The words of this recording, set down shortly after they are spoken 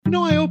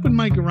open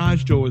my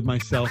garage door with my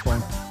cell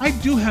phone. I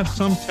do have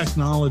some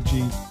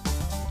technology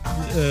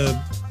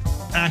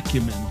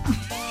acumen.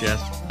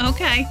 Jess.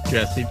 Okay.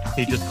 Jess,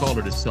 he just called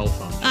it his cell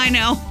phone. I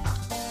know.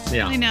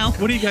 Yeah. I know.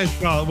 What do you guys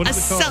call it? What is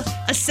it called?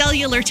 A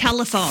cellular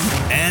telephone.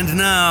 And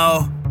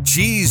now,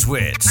 Cheese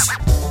Wits.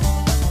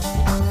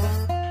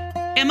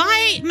 Am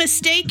I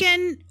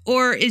mistaken,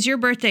 or is your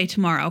birthday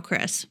tomorrow,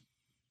 Chris?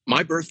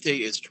 My birthday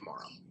is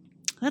tomorrow.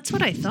 That's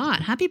what I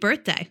thought. Happy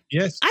birthday.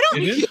 Yes. I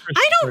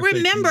don't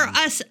remember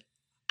us.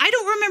 I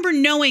don't remember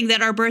knowing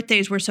that our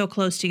birthdays were so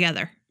close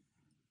together.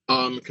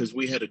 Because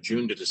we had a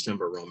June to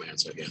December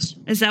romance, I guess.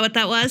 Is that what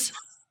that was?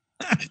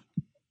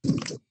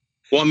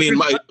 Well, I mean,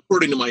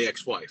 according to my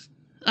ex-wife.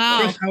 Oh.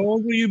 Chris, how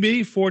old will you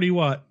be? 40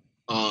 what?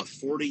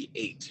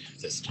 48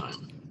 this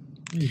time.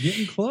 You're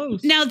getting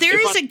close. Now, there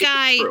is a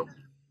guy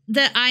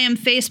that I am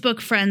Facebook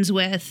friends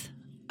with,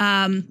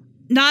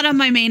 not on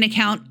my main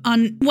account,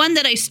 on one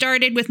that I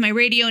started with my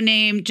radio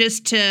name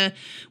just to,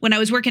 when I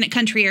was working at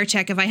Country Air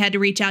Tech, if I had to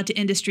reach out to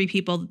industry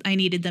people, I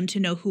needed them to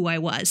know who I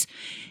was.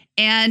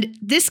 And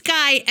this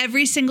guy,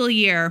 every single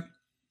year,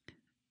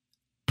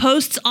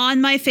 posts on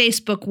my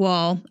Facebook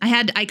wall.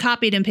 I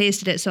copied and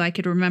pasted it so I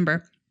could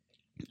remember.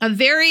 A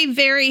very,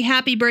 very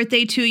happy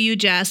birthday to you,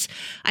 Jess.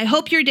 I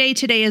hope your day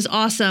today is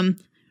awesome.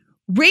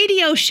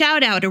 Radio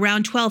shout out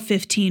around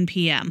 12:15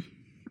 p.m.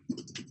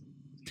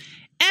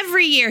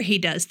 Every year he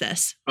does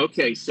this.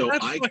 Okay, so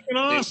That's fucking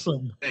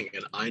awesome.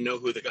 And I know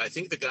who I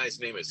think the guy's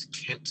name is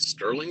Kent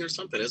Sterling or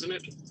something, isn't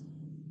it?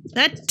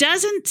 That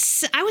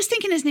doesn't. I was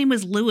thinking his name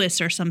was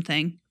Lewis or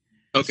something.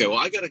 Okay, well,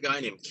 I got a guy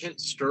named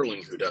Kent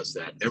Sterling who does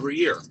that every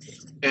year.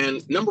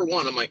 And number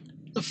one, I'm like,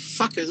 the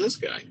fuck is this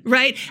guy?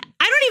 Right.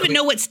 I don't even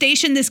know what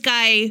station this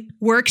guy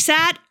works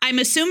at. I'm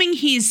assuming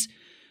he's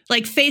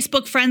like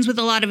Facebook friends with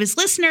a lot of his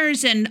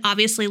listeners, and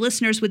obviously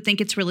listeners would think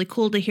it's really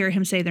cool to hear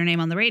him say their name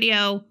on the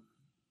radio.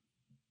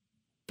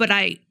 But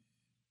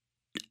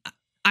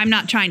I'm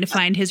not trying to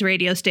find his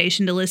radio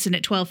station to listen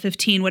at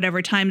 12:15,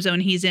 whatever time zone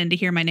he's in, to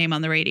hear my name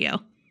on the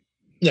radio.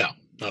 No,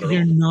 not at all.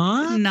 You're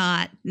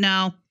not?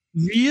 No.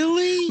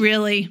 Really?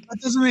 Really?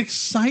 That doesn't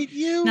excite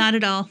you? Not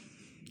at all.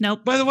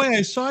 Nope. By the way,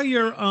 I saw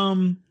your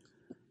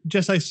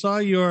Jess, I saw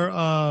your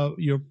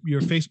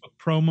Facebook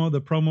promo,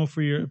 the promo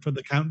for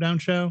the countdown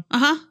show.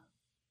 Uh-huh.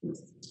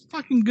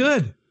 Fucking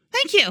good.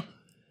 Thank you.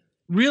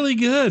 Really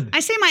good. I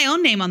say my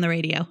own name on the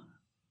radio.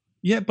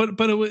 Yeah, but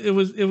it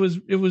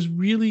was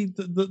really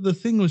the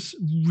thing was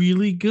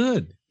really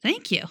good.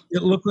 Thank you.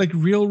 It looked like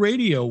real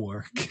radio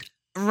work.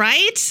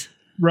 Right?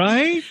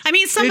 Right? I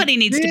mean, somebody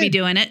needs to be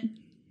doing it.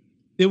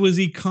 It was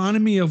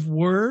economy of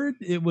word.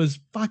 It was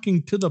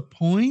fucking to the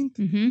point.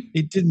 Mm-hmm.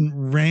 It didn't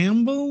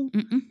ramble.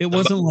 Mm-mm. It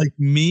wasn't like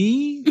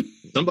me.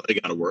 Somebody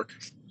got to work.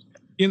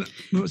 You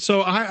know,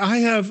 so I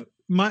have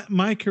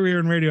my career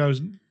in radio.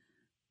 And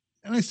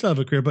I still have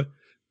a career, but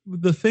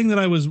the thing that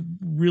I was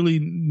really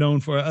known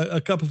for,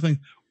 a couple of things.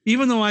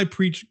 Even though I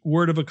preach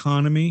word of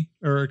economy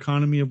or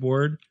economy of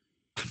word,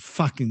 I'm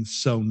fucking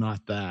so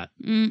not that.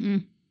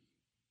 Mm-mm.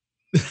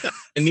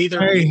 And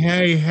neither.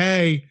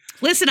 Hey.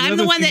 Listen, I'm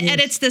the one that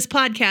edits this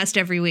podcast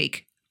every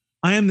week.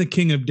 I am the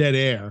king of dead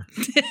air.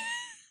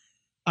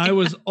 I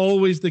was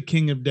always the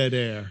king of dead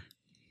air.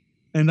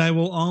 And I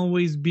will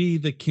always be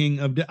the king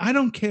of I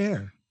don't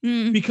care.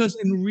 Because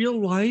in real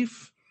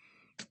life,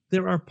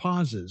 there are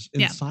pauses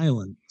and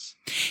silence.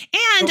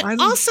 And so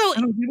also,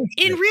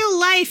 in real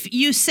life,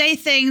 you say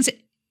things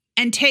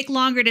and take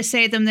longer to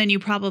say them than you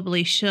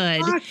probably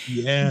should.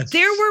 Yes.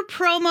 There were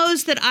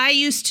promos that I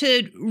used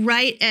to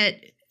write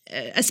at,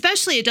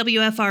 especially at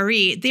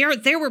WFRE,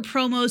 there were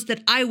promos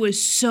that I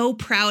was so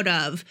proud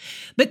of,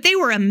 but they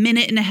were a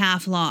minute and a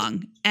half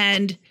long.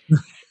 And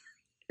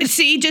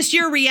see, just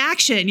your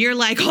reaction, you're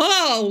like,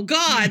 oh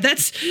God,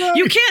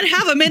 you can't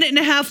have a minute and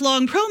a half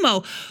long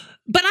promo.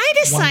 But I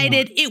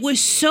decided it was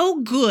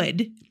so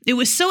good, it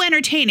was so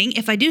entertaining,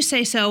 if I do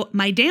say so,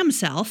 my damn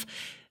self,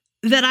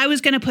 that I was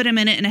going to put a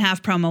minute and a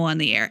half promo on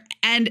the air.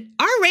 And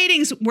our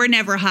ratings were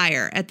never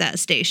higher at that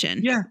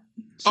station. Yeah.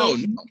 So,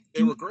 no,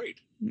 they were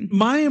great.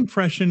 My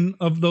impression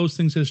of those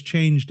things has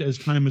changed as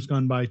time has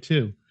gone by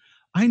too.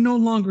 I no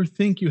longer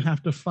think you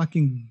have to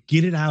fucking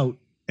get it out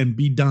and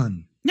be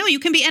done. No, you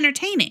can be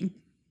entertaining.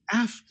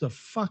 So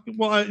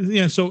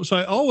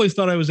I always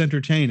thought I was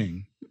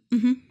entertaining,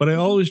 but I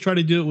always try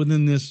to do it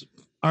within this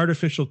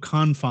artificial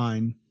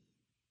confine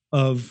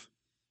of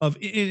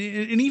and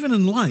even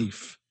in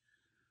life,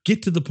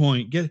 get to the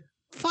point.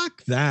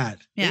 Fuck that.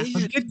 Yeah,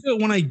 I'll get to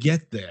it when I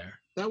get there.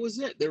 That was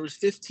it. There was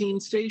 15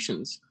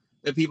 stations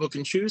that people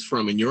can choose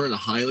from, and you're in a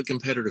highly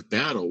competitive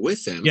battle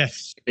with them.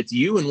 Yes. It's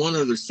you and one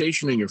other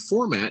station in your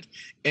format,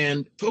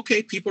 and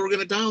okay, people are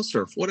going to dial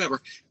surf,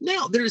 whatever.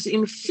 Now, there's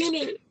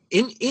infinite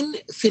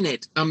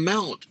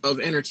amount of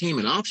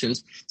entertainment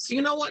options. So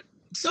you know what?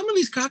 Some of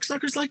these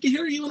cocksuckers like to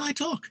hear you and I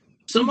talk.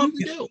 Some of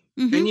them do.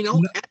 And,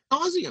 ad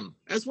nauseum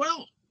as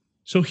well.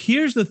 So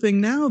here's the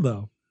thing now,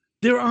 though.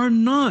 There are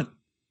not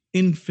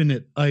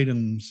infinite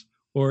items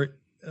or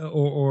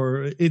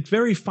it's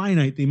very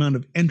finite, the amount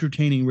of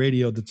entertaining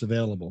radio that's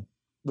available.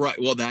 Right.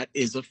 Well, that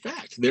is a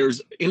fact.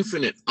 There's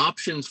infinite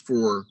options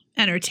for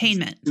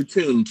entertainment to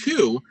tune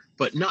to,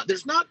 but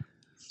there's not.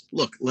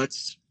 Look,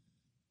 let's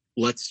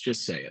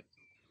just say it.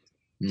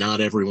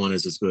 Not everyone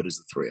is as good as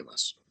the three of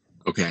us.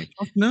 Okay.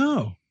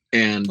 No.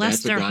 And bless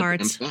that's their a goddamn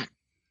hearts. fact.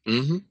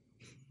 Mm-hmm.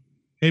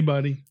 Hey,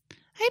 buddy.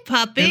 Hey,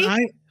 puppy.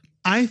 And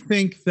I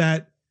think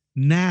that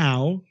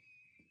now,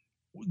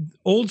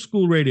 old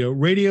school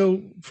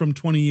radio from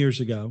 20 years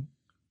ago,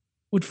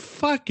 would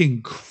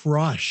fucking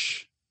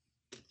crush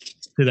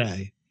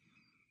today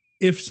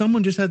if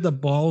someone just had the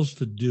balls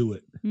to do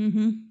it.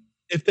 Mm-hmm.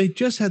 If they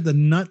just had the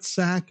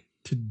nutsack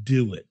to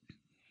do it,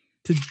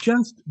 to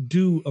just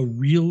do a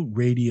real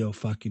radio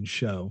fucking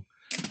show.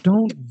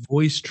 Don't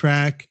voice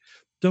track.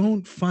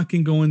 Don't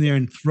fucking go in there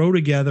and throw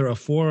together a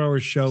 4-hour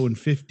show in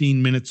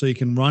 15 minutes so you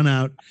can run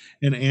out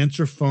and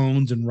answer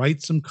phones and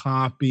write some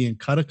copy and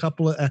cut a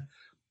couple of.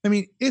 I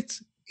mean,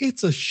 it's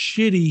a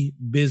shitty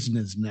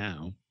business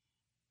now,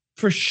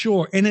 for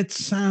sure, and it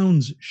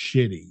sounds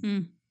shitty.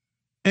 Mm.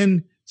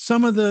 And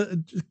some of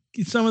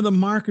the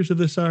markers of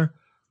this are,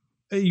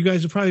 you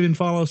guys have probably been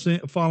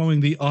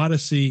following the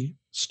Odyssey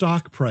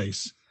stock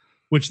price,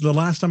 which the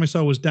last time I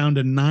saw was down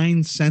to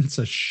 9 cents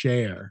a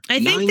share. I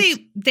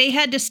think they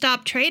had to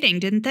stop trading,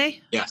 didn't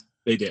they? Yes,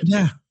 they did.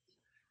 Yeah,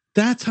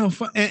 that's how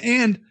fun.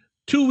 And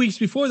 2 weeks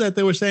before that,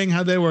 they were saying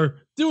how they were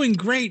doing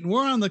great.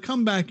 We're on the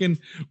comeback, and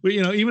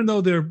even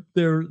though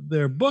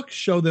their books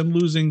show them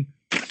losing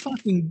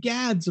fucking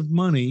gads of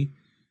money,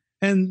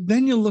 and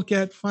then you look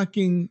at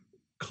fucking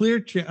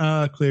Clear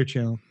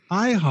Channel,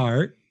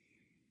 iHeart,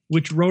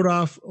 which wrote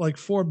off like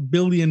 $4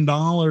 billion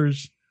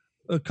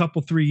a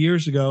couple 3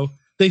 years ago.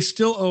 They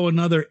still owe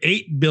another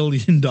 $8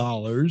 billion.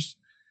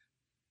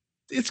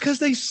 It's because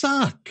they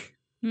suck.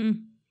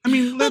 Mm. I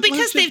mean,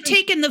 because they've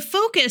taken the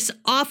focus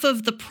off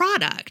of the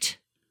product.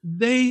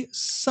 They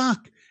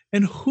suck.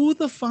 And who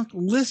the fuck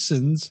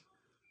listens?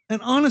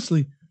 And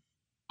honestly,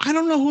 I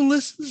don't know who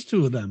listens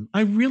to them.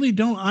 I really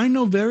don't. I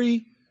know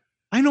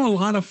a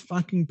lot of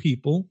fucking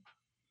people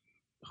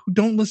who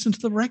don't listen to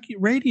the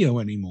radio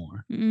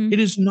anymore. Mm. It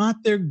is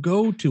not their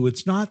go-to.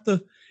 It's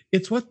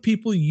what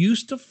people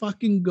used to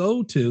fucking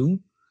go to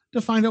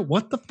find out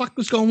what the fuck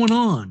was going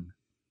on.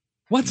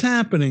 What's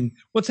happening?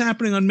 What's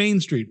happening on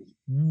Main Street?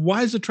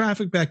 Why is the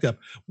traffic backed up?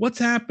 What's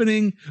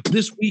happening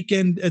this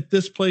weekend at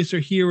this place or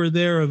here or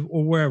there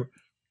or wherever?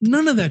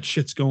 None of that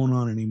shit's going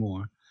on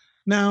anymore.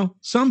 Now,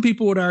 some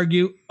people would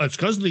argue it's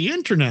because of the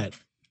internet.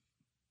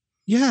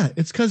 Yeah,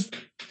 it's because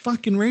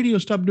fucking radio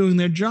stopped doing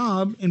their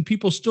job and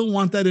people still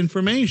want that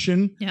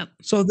information. Yep.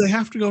 So they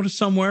have to go to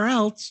somewhere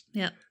else.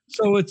 Yep.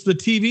 So it's the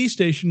TV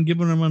station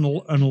giving them an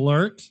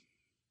alert.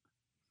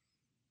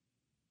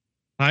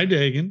 Hi,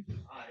 Dagan.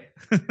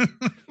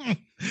 Hi.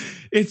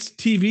 It's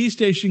TV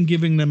station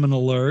giving them an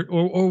alert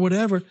or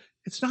whatever.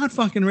 It's not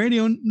fucking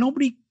radio.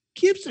 Nobody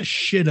gives a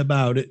shit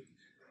about it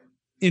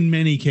in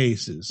many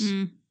cases.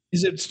 Mm.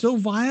 Is it still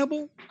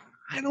viable?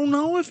 I don't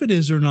know if it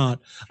is or not.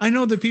 I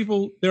know that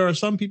there are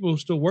some people who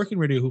still work in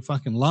radio who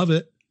fucking love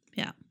it.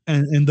 Yeah.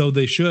 And though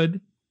they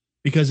should,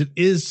 because it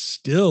is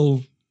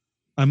still,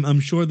 I'm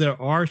sure there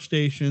are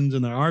stations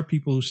and there are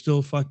people who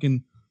still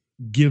fucking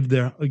give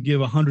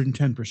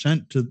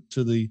 110%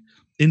 to the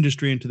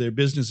industry and to their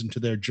business and to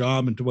their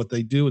job and to what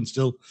they do and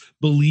still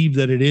believe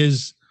that it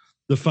is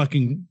the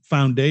fucking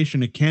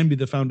foundation. It can be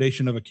the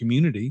foundation of a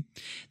community.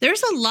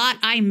 There's a lot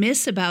I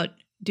miss about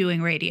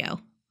doing radio.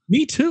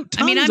 Me too.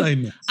 Tons I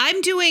miss.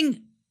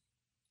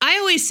 I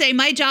always say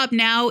my job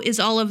now is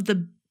all of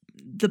the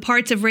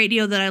parts of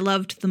radio that I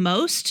loved the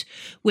most,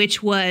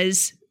 which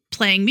was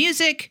playing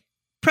music,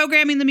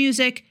 programming the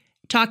music,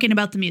 talking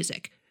about the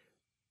music.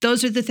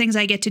 Those are the things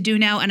I get to do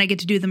now, and I get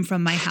to do them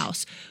from my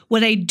house.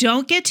 What I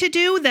don't get to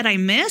do that I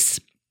miss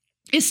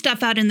is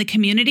stuff out in the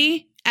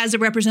community as a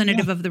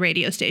representative of the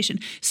radio station,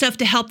 stuff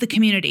to help the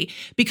community.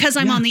 Because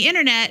I'm on the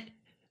internet,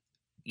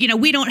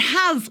 we don't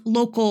have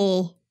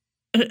local.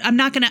 I'm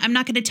not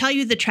gonna tell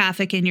you the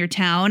traffic in your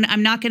town.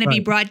 I'm not gonna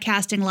be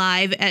broadcasting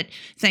live at,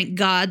 thank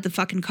God, the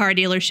fucking car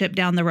dealership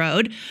down the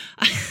road.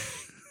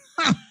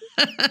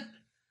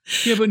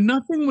 Yeah, but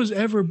nothing was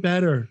ever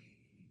better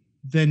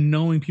than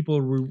knowing people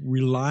were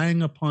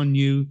relying upon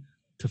you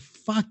to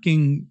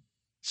fucking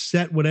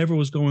set whatever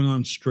was going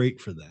on straight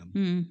for them.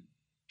 Mm.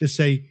 To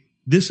say,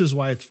 this is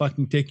why it's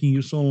fucking taking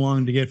you so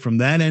long to get from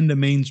that end of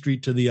Main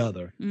Street to the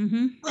other.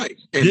 Mm-hmm. Right.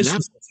 And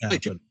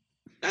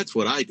that's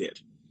what I did.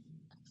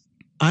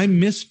 I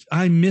missed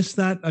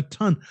that a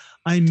ton.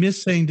 I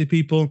miss saying to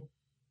people,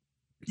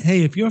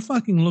 hey, if you're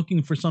fucking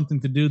looking for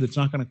something to do that's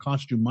not going to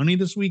cost you money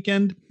this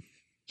weekend,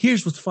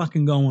 here's what's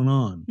fucking going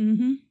on.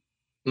 Mm-hmm.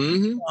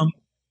 Mm-hmm.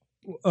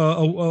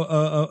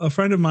 A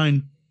friend of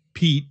mine,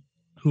 Pete,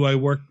 who I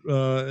worked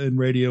in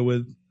radio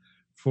with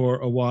for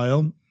a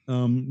while,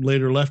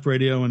 later left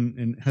radio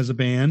and has a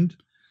band.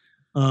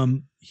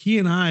 He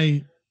and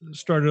I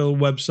started a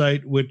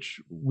website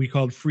which we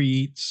called Free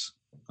Eats.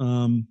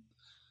 And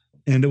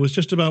it was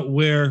just about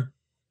where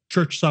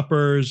church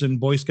suppers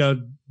and Boy Scout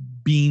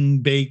bean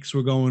bakes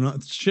were going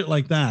on, shit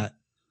like that.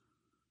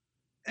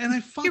 And I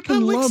fucking your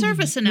public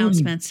service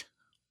announcements.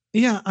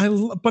 Yeah,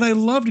 but I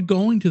loved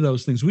going to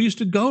those things. We used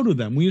to go to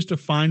them. We used to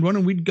find one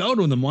and we'd go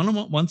to them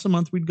once a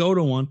month. We'd go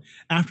to one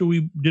after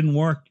we didn't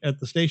work at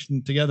the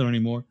station together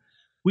anymore.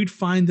 We'd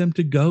find them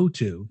to go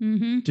to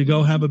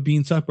go have a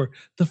bean supper.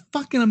 The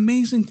fucking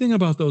amazing thing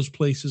about those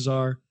places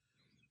are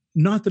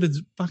not that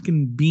it's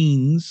fucking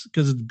beans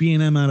because it's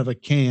B&M out of a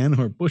can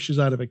or Bush's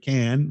out of a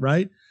can,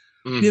 right?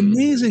 The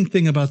amazing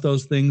thing about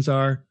those things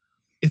are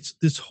it's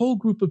this whole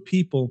group of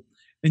people,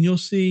 and you'll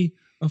see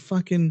a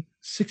fucking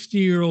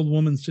 60-year-old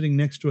woman sitting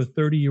next to a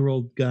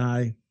 30-year-old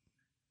guy,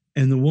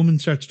 and the woman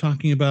starts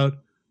talking about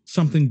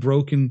something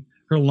broken,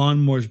 her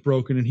lawnmower's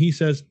broken, and he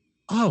says,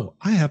 "Oh,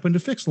 I happen to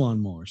fix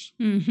lawnmowers."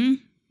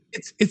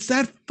 It's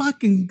that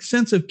fucking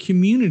sense of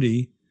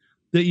community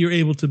that you're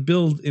able to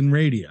build in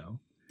radio.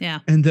 Yeah.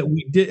 And that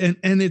we did,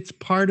 and it's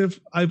part of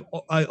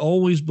I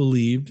always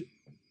believed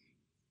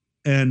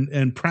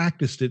and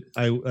practiced it,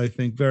 I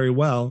think very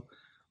well,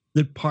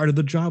 that part of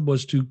the job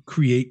was to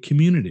create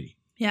community.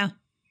 Yeah.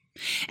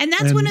 And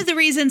that's one of the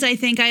reasons I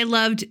think I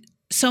loved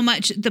so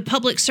much the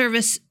public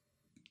service,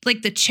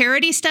 like the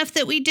charity stuff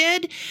that we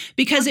did,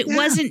 because it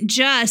wasn't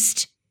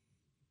just,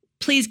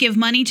 please give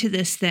money to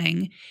this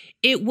thing.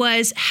 It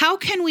was, how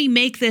can we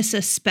make this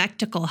a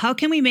spectacle? How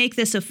can we make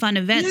this a fun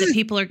event that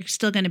people are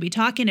still going to be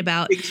talking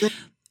about? Exactly.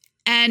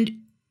 And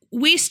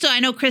I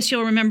know, Chris,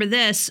 you'll remember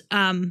this.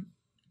 And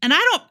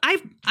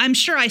I'm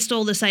sure I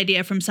stole this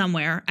idea from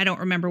somewhere. I don't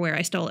remember where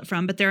I stole it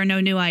from, but there are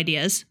no new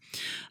ideas.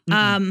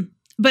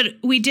 But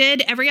we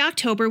did, every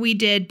October, we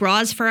did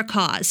Bras for a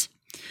Cause,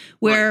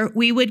 where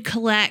we would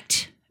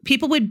collect,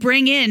 people would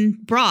bring in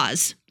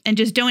bras and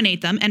just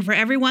donate them. And for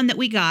everyone that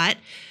we got,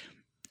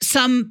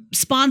 some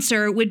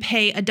sponsor would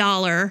pay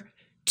 $1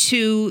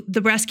 to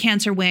the breast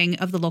cancer wing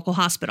of the local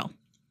hospital.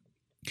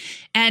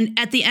 And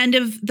at the end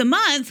of the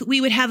month, we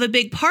would have a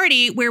big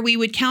party where we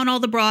would count all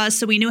the bras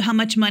so we knew how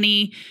much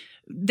money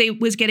they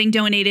was getting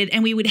donated,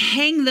 and we would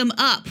hang them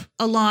up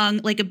along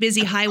like a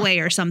busy highway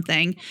or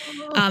something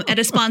at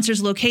a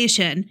sponsor's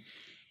location.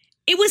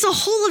 It was a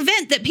whole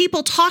event that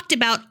people talked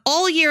about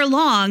all year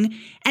long.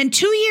 And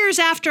 2 years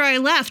after I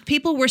left,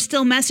 people were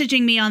still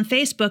messaging me on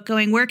Facebook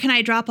going, "Where can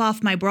I drop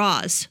off my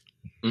bras?"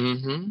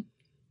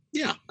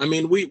 Yeah. I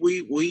mean,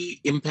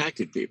 we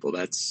impacted people.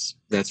 That's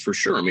for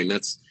sure. I mean,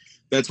 that's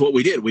what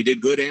we did. We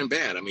did good and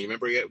bad. I mean,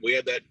 remember we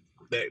had that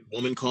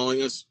woman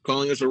calling us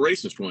a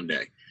racist one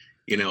day,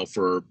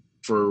 for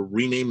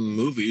renaming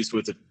movies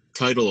with the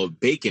title of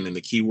bacon in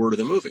the key word of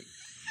the movie.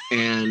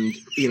 And,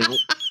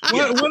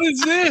 What is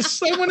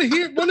this? I want to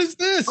hear. What is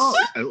this? Oh,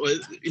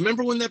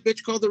 remember when that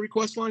bitch called the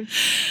request line?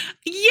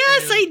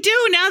 Yes, I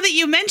do. Now that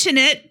you mention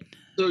it.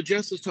 So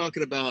Jess was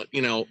talking about,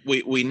 we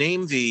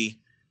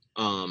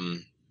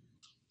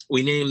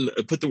named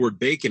put the word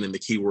bacon in the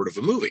key word of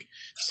a movie.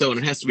 So, and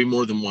it has to be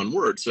more than one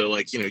word. So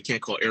you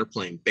can't call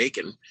airplane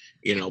bacon,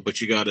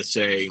 but you got to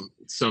say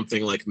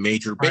something like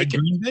Major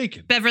Bacon.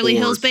 Beverly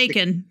Hills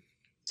Bacon.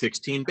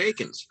 16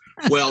 bacons.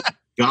 Well,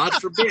 God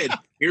forbid.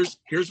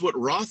 Here's what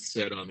Roth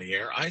said on the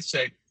air. I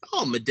say,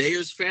 "Oh,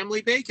 Medea's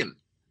family bacon."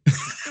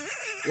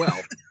 Well,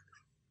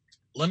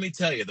 let me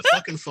tell you, the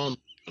fucking phone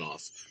went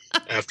off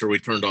after we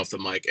turned off the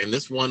mic, and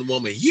this one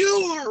woman, "You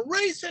are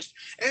racist,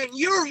 and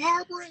you're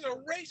harboring a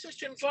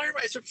racist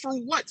environment." I said, "For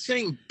what?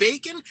 Saying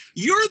bacon?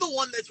 You're the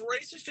one that's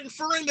racist,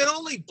 inferring that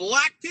only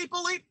black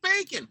people eat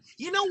bacon.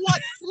 You know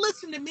what?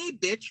 Listen to me,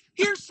 bitch.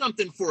 Here's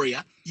something for you.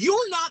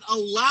 You're not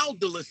allowed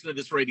to listen to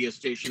this radio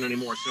station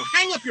anymore, so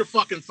hang up your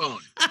fucking phone.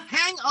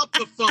 Hang up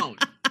the phone."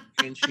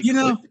 And she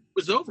it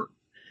was over.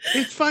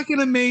 It's fucking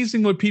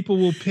amazing what people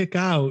will pick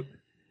out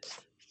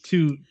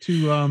to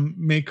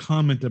make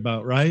comment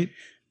about, right?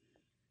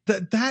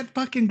 That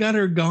fucking got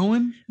her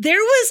going. There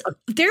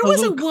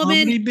was a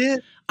woman,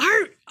 bit.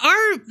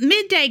 our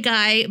midday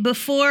guy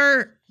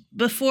before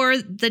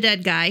the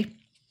dead guy,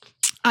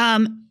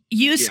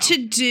 used to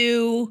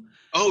do.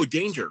 Oh,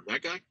 Danger,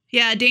 that guy.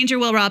 Yeah, Danger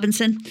Will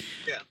Robinson.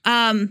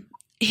 Yeah.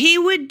 He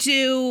would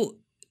do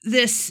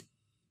this.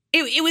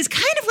 It was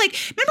kind of like,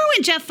 remember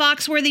when Jeff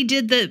Foxworthy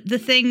did the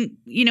thing?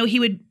 He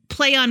would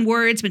play on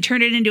words but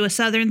turn it into a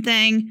Southern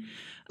thing.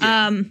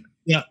 Yeah.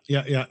 Yeah.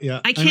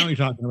 I know what you're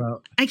talking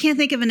about. I can't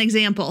think of an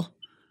example.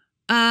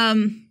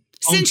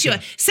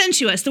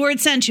 Sensuous. The word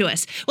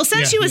sensuous. Well,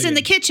 sensuous in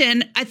the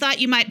kitchen. I thought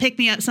you might pick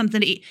me up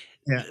something to eat.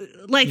 Yeah.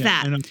 Like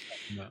that.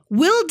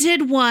 Will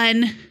did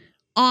one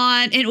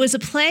and it was a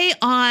play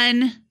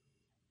on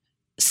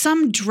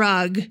some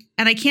drug,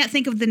 and I can't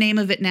think of the name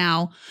of it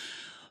now.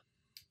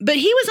 But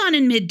he was on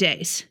in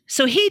middays.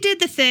 So he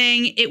did the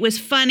thing. It was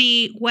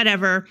funny,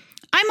 whatever.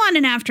 I'm on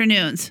in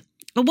afternoons.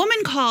 A woman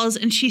calls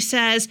and she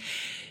says,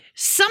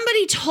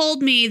 "Somebody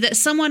told me that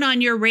someone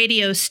on your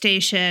radio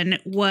station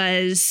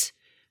was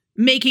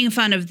making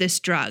fun of this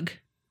drug."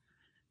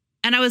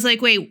 And I was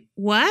like, "Wait,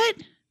 what?"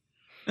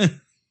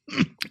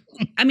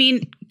 I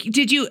mean,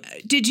 did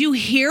you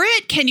hear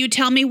it? Can you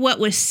tell me what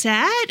was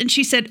said? And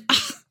she said,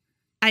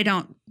 "I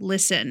don't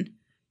listen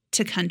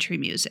to country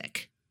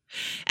music."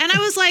 And I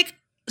was like,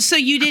 "So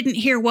you didn't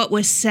hear what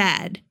was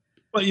said?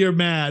 But you're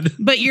mad.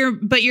 But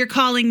you're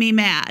calling me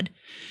mad."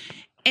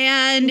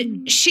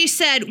 And she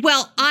said,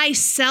 well, I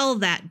sell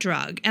that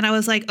drug. And I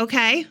was like,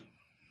 okay.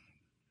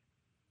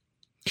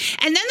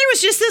 And then there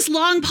was just this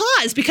long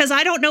pause because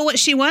I don't know what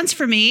she wants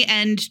from me.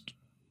 And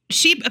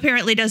she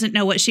apparently doesn't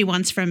know what she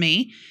wants from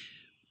me.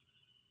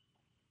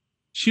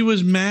 She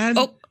was mad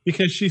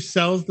because she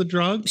sells the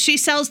drug? She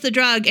sells the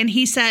drug. And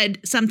he said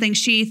something.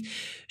 She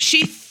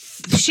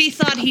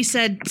thought he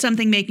said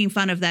something making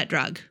fun of that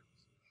drug.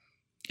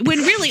 When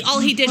really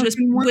all he did was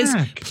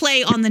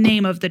play on the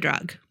name of the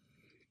drug.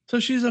 So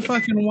she's a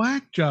fucking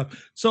whack job.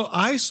 So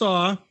I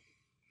saw,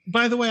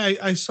 by the way,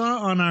 I saw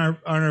on our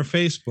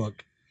Facebook.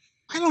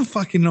 I don't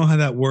fucking know how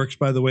that works.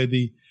 By the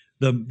way,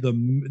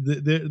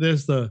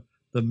 there's the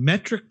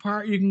metric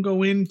part you can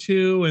go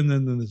into, and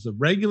then there's the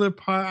regular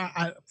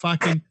part.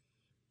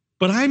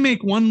 But I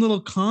make one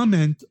little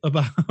comment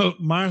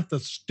about Martha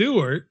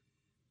Stewart,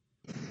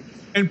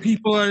 and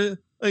people are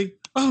like,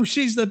 "Oh,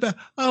 she's the best.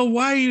 Oh,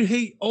 why you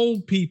hate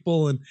old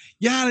people?" and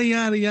yada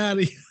yada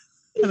yada.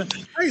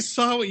 I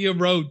saw what you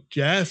wrote,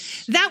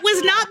 Jess. That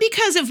was not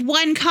because of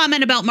one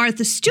comment about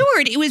Martha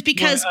Stewart. It was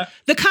because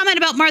the comment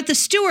about Martha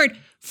Stewart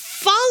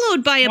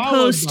followed by a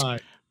post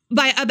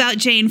about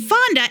Jane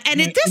Fonda.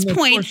 And at this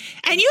point,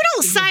 and you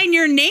don't sign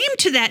your name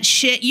to that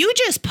shit. You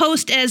just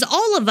post as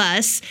all of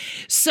us.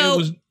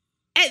 So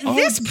at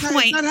this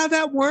point, is that how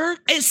that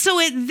works? So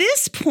at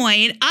this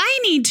point, I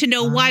need to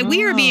know why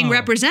we are being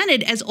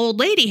represented as old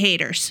lady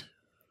haters.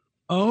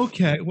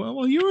 Okay.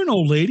 Well, you're an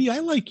old lady. I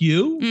like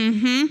you.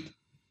 Mm-hmm.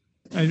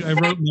 I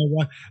wrote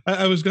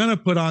I was gonna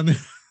put on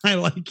I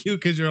like you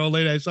because you're an old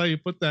lady. I saw you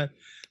put that,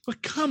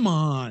 but come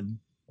on,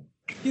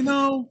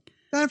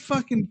 that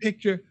fucking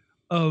picture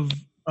of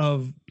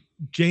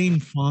Jane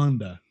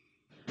Fonda.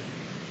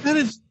 That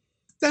is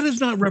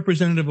not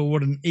representative of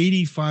what an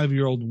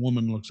 85-year-old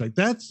woman looks like.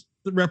 That's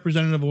the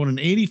representative of what an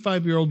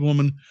 85-year-old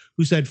woman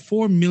who's had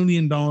 $4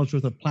 million worth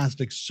of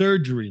plastic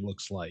surgery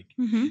looks like,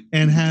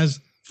 and has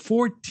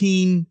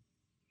 14.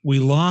 We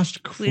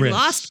lost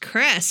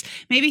Chris.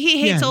 Maybe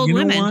he hates old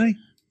women. Know why?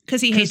 Because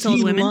he hates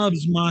old women. He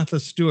loves Martha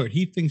Stewart.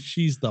 He thinks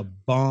she's the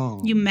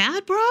bomb. You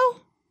mad, bro?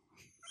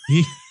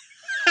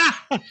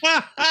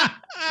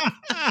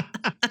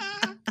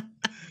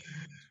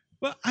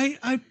 Well,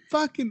 I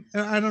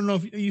don't know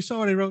if you saw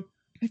what I wrote.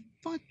 I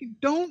fucking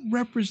don't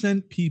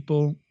represent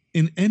people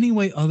in any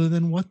way other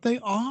than what they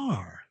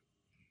are.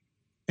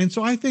 And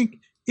so I think,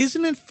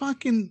 isn't it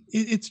fucking,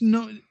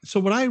 so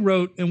what I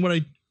wrote and what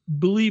I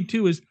believe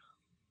too is,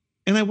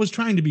 and I was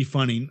trying to be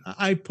funny.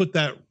 I put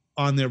that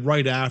on there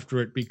right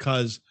after it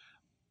because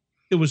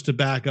it was to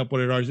back up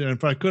what it already said. And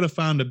if I could have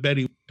found a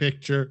Betty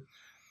picture,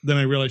 then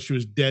I realized she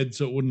was dead,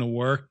 so it wouldn't have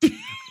worked.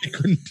 I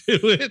couldn't do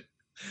it.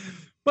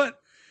 But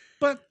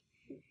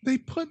they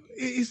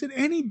is it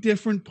any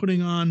different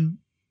putting on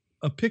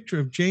a picture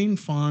of Jane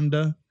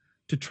Fonda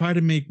to try to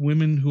make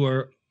women who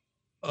are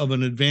of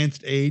an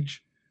advanced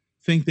age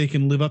think they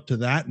can live up to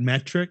that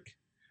metric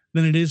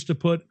than it is to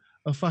put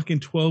a fucking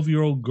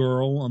 12-year-old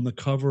girl on the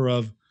cover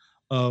of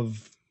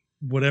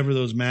whatever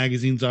those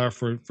magazines are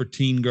for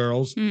teen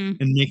girls and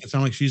make it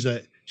sound like she's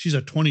a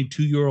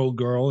 22-year-old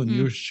girl and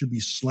yours should be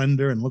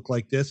slender and look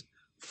like this.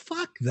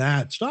 Fuck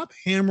that. Stop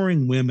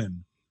hammering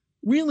women.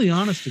 Really,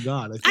 honest to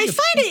God. I find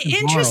it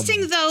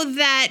interesting, though,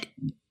 that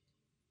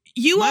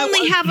you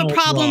only have a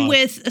problem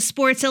with a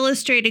Sports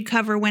Illustrated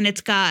cover when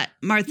it's got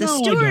Martha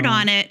Stewart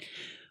on it.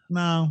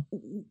 No.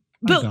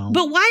 But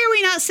why are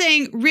we not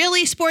saying,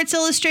 really, Sports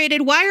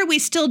Illustrated? Why are we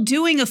still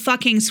doing a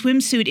fucking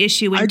swimsuit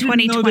issue in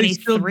 2023? They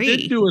still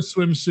did do a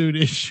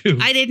swimsuit issue.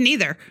 I didn't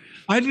either.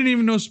 I didn't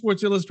even know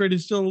Sports Illustrated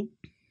still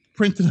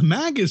printed a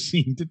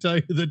magazine, to tell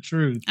you the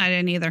truth. I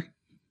didn't either.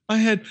 I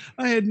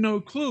had no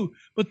clue.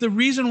 But the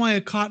reason why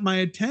it caught my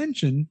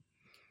attention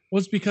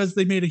was because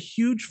they made a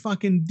huge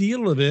fucking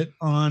deal of it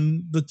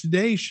on the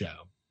Today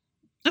Show.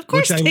 Of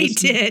course they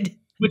did.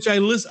 Which I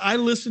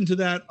listened to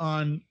that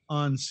on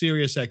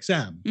Sirius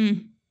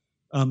XM.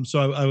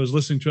 So I was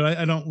listening to it.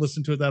 I don't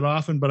listen to it that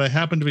often, but I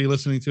happened to be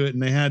listening to it,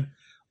 and they had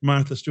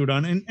Martha Stewart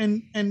on.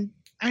 And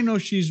I know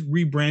she's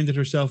rebranded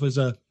herself as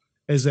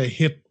a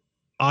hip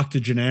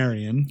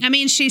octogenarian. I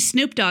mean, she's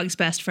Snoop Dogg's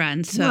best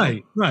friend. So.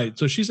 Right.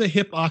 So she's a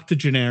hip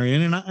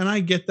octogenarian, and I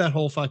get that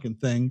whole fucking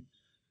thing.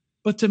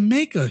 But to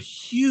make a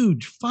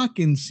huge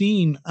fucking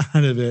scene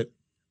out of it,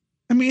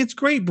 I mean, it's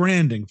great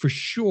branding for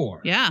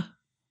sure. Yeah.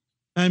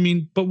 I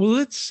mean, but will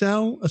it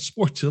sell a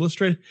Sports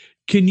Illustrated?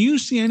 Can you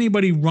see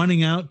anybody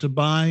running out to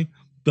buy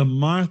the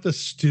Martha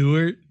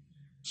Stewart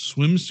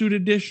swimsuit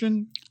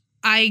edition?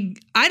 I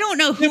don't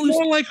know who's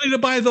more likely to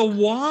buy the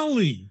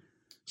Wally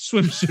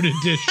swimsuit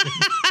edition.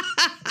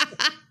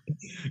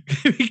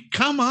 I mean,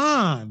 come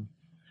on.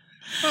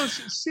 No,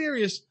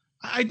 serious.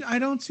 I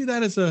don't see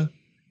that as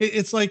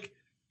it's like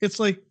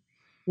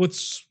what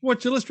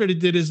Sports Illustrated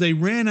did is they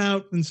ran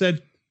out and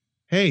said,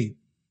 hey,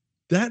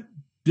 that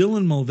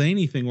Dylan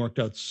Mulvaney thing worked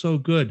out so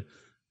good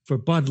for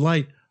Bud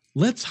Light.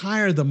 Let's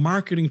hire the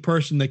marketing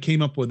person that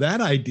came up with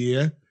that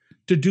idea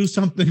to do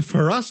something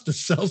for us to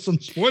sell some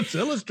Sports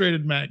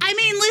Illustrated magazines. I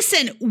mean,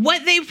 listen,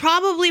 what they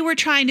probably were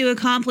trying to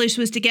accomplish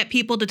was to get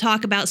people to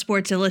talk about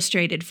Sports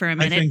Illustrated for a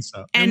minute. I think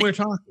so. And we're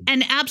talking.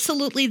 And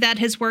absolutely that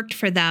has worked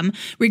for them,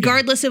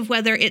 regardless of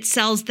whether it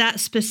sells that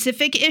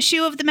specific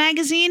issue of the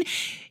magazine.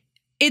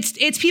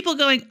 It's people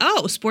going,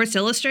 oh, Sports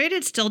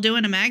Illustrated still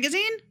doing a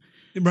magazine?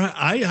 Right.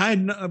 I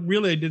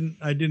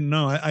didn't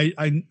know.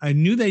 I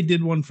knew they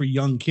did one for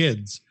young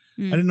kids.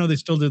 I didn't know they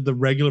still did the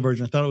regular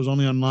version. I thought it was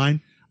only online.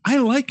 I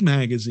like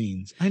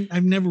magazines.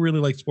 I've never really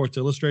liked Sports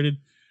Illustrated,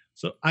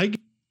 so I get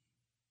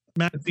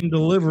magazine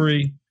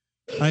delivery.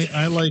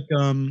 I like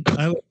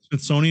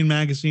Smithsonian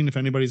Magazine. If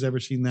anybody's ever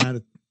seen that,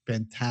 it's a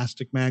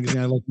fantastic magazine.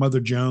 I like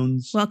Mother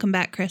Jones. Welcome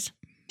back, Chris.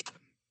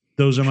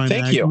 Those are my.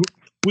 Thank you.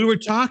 We were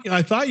talking.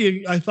 I thought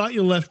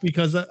you left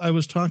because I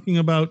was talking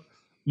about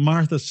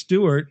Martha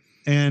Stewart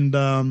and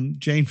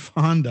Jane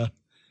Fonda,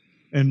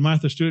 and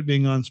Martha Stewart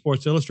being on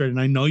Sports Illustrated.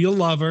 And I know you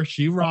love her.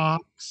 She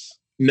rocks.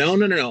 No.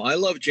 I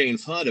love Jane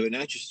Fonda, but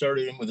now you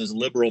started him with his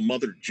liberal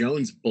Mother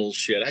Jones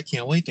bullshit. I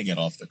can't wait to get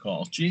off the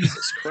call.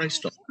 Jesus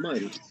Christ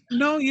almighty.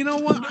 No, you know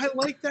what? I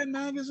like that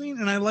magazine,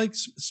 and I like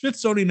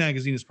Smithsonian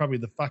Magazine is probably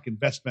the fucking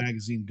best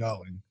magazine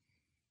going.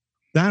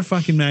 That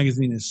fucking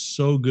magazine is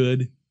so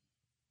good.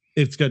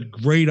 It's got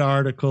great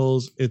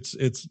articles.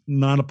 It's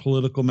not a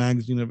political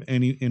magazine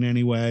in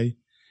any way.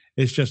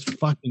 It's just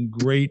fucking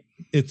great.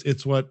 It's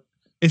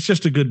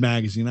just a good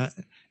magazine,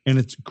 and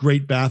it's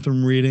great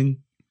bathroom reading.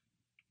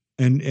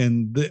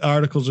 And the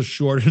articles are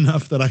short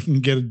enough that I can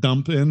get a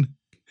dump in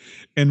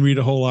and read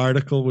a whole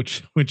article,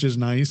 which is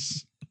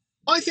nice.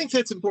 I think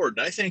that's important.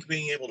 I think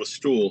being able to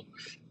stool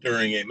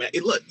during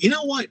look, you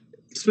know what?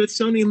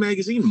 Smithsonian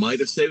Magazine might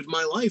have saved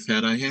my life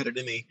had I had it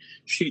in the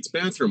Sheets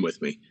bathroom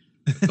with me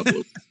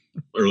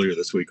earlier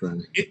this week,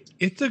 Ronnie.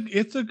 It's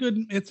a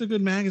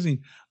good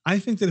magazine. I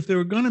think that if they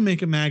were going to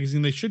make a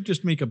magazine, they should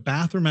just make a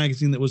bathroom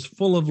magazine that was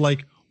full of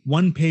like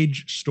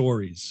 1-page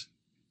stories.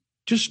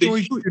 Just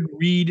stories you could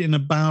read in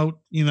about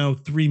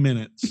 3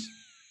 minutes.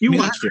 You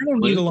watched it. I don't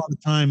need a lot of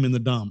time in the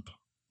dump.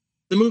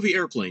 The movie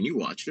Airplane. You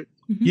watched it.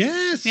 Mm-hmm.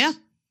 Yes. Yeah.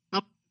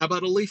 How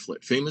about a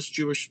leaflet? Famous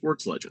Jewish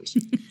sports legends.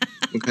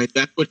 Okay,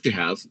 that's what you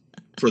have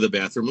for the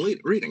bathroom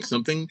reading.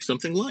 Something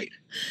light.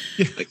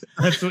 Yeah, like that.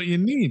 That's what you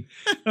need.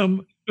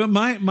 But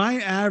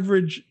my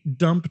average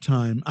dump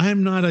time.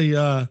 I'm not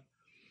a.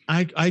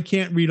 I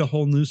can't read a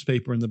whole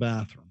newspaper in the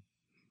bathroom.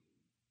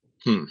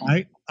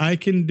 I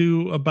can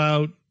do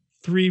about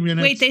 3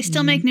 minutes. Wait, they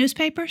still make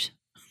newspapers?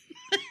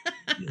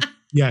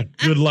 Yeah,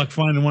 good luck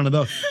finding one of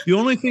those. The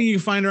only thing you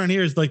can find around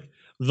here is like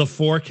the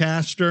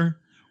Forecaster,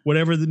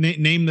 whatever the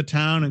name the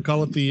town and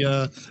call it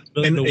the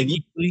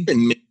weekly.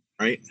 In Maine,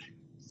 right?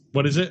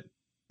 What is it?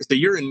 So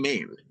you're in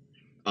Maine.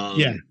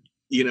 Yeah.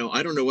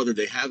 I don't know whether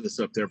they have this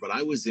up there, but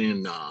I was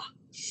in where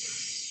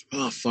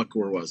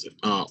was it?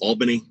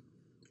 Albany,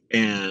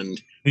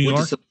 and New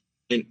York.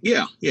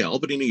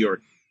 Albany, New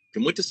York,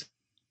 and went to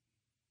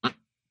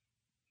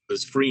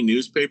those free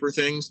newspaper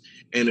things,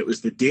 and it was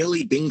the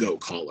Daily Bingo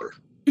Caller.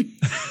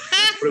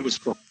 That's what it was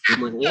called.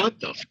 I'm like, what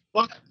the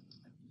fuck?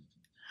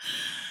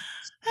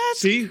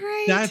 See,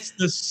 great. that's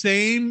the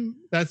same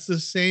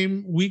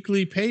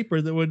weekly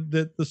paper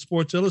that the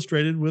Sports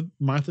Illustrated with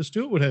Martha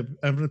Stewart would have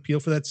an appeal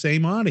for that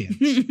same audience.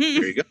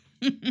 There you go.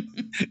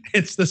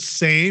 It's the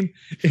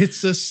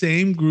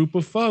same group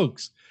of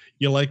folks.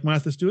 You like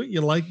Martha Stewart, you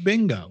like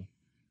bingo.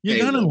 You're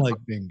gonna like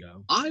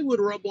bingo. I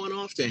would rub one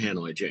off to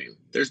Hanoi Jane.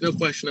 There's no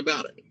question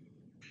about it.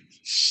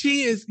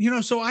 She is,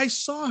 so I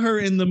saw her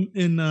in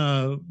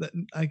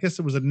I guess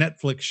it was a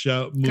Netflix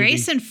show movie.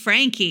 Grace and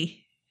Frankie.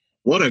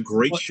 What a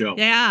great show.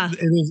 Yeah.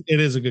 It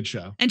is a good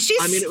show. And she's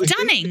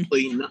stunning.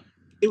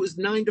 It was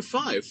 9 to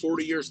 5,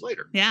 40 years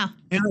later. Yeah.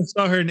 And I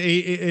saw her in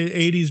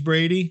 80s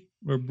Brady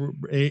or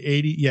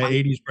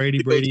 80s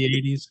Brady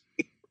 80s.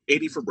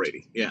 80 for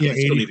Brady. Yeah. Yeah,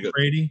 80 for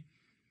Brady.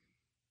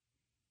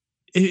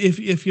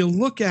 If you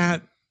look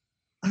at,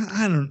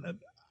 I don't know,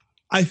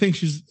 I think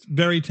she's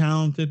very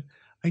talented.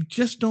 I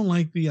just don't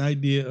like the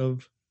idea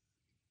of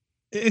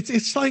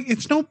it's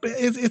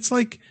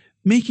like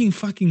making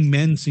fucking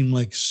men seem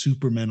like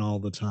supermen all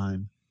the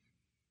time.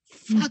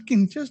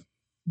 Fucking just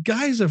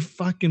guys are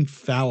fucking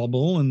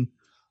fallible and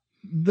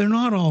they're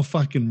not all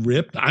fucking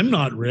ripped. I'm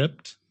not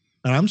ripped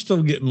and I'm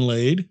still getting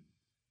laid.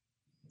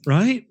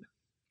 Right?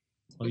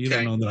 Well, you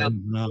don't know that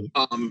I'm not.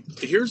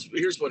 Here's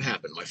what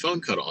happened. My phone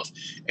cut off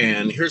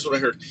and here's what I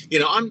heard.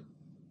 I'm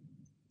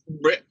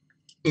ripped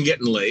and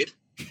getting laid.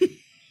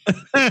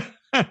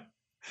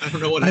 I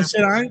don't know what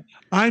happened. I said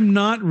I'm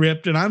not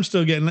ripped and I'm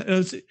still getting.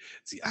 It's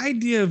the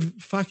idea of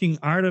fucking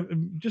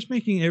just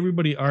making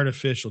everybody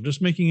artificial,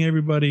 just making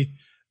everybody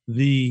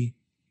the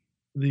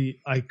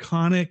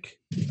iconic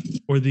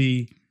or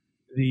the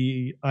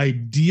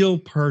ideal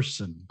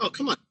person. Oh,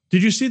 come on!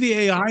 Did you see the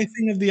AI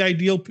thing of the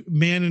ideal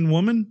man and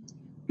woman?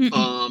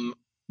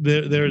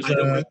 There's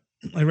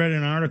I read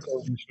an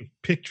article with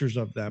pictures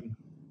of them.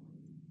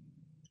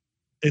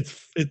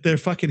 They're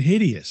fucking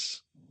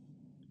hideous.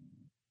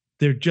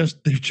 They're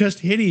just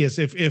hideous.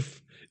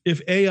 If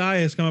if AI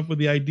has come up with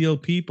the ideal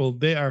people,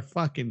 they are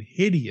fucking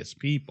hideous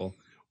people.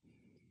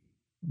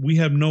 We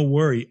have no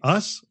worry.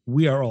 Us,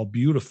 we are all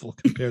beautiful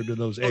compared to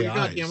those AIs. You're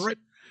goddamn right.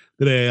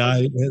 That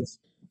AI is.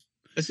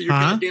 I said, you're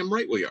goddamn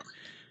right we are.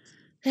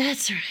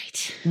 That's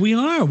right. We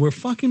are. We're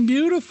fucking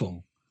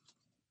beautiful.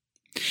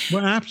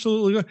 We're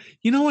absolutely good.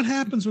 You know what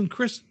happens when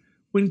Chris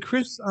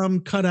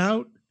cut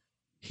out?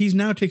 He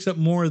now takes up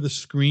more of the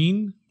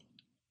screen.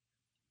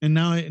 And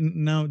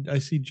now I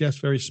see Jess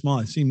very small.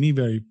 I see me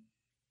very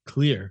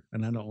clear,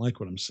 and I don't like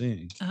what I'm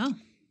seeing. Oh.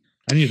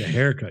 I need a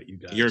haircut, you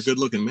guys. You're a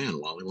good-looking man,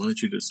 Wally. Why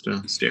don't you just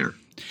stare?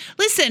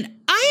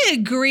 Listen, I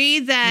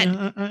agree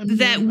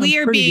that we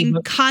are being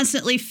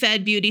constantly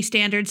fed beauty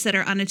standards that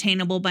are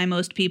unattainable by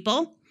most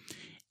people.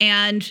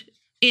 And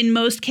in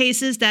most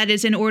cases, that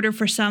is in order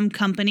for some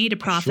company to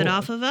profit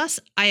off of us.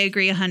 I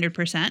agree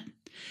 100%.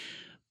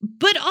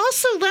 But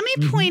also, let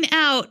me point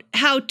out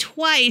how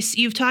twice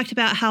you've talked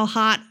about how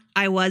hot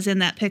I was in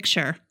that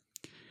picture.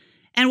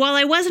 And while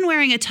I wasn't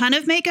wearing a ton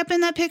of makeup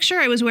in that picture,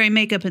 I was wearing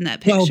makeup in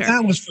that picture.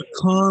 Well, that was for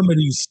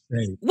comedy's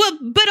sake. Well,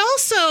 but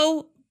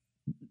also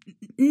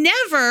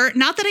never,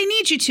 not that I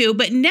need you to,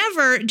 but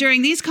never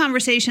during these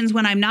conversations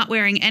when I'm not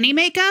wearing any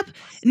makeup,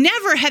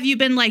 never have you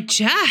been like,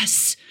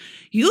 Jess,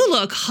 you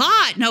look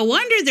hot. No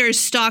wonder there's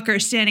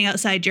stalkers standing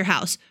outside your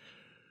house.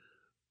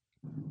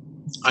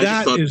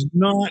 That is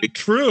not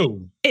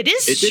true. It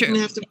is true. Didn't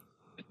have to.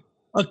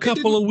 A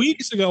couple of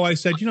weeks ago, I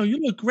said, you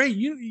look great.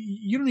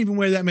 You don't even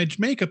wear that much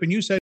makeup. And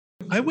you said,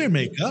 I wear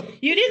makeup.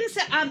 You didn't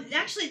say,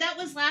 actually, that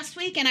was last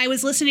week. And I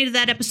was listening to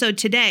that episode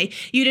today.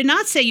 You did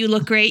not say you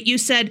look great. You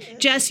said,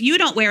 Jess, you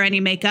don't wear any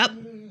makeup.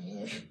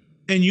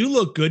 And you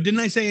look good. Didn't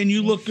I say, and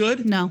you look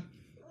good? No.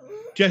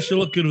 Jess, you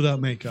look good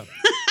without makeup.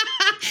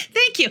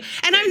 Thank you.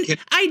 And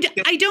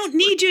I don't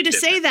need you to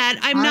say that.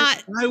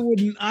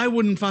 I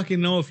wouldn't fucking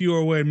know if you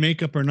were wearing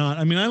makeup or not.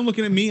 I mean, I'm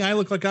looking at me. I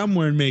look like I'm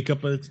wearing makeup,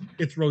 but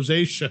it's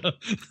rosacea.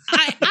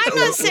 I'm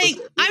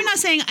not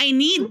saying I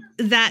need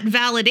that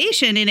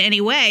validation in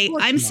any way.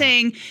 I'm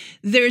saying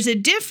there's a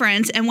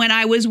difference. And when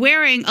I was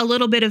wearing a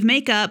little bit of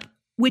makeup,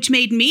 which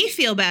made me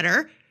feel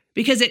better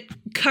because it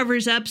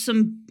covers up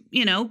some,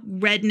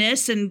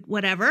 redness and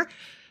whatever.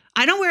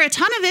 I don't wear a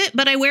ton of it,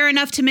 but I wear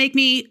enough to make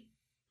me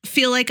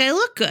feel like I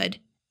look good.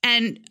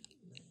 And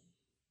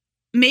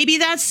maybe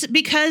that's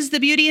because the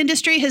beauty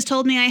industry has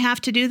told me I have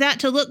to do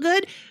that to look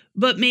good,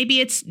 but maybe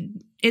it's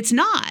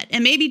not.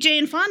 And maybe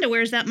Jane Fonda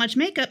wears that much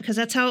makeup because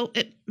that's how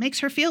it makes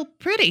her feel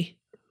pretty.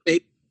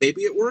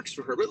 Maybe it works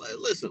for her. But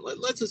listen,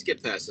 let's just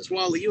get past this.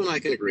 Wally, you and I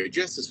can agree.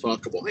 Jess is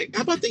fuckable. Hey,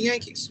 how about the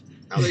Yankees?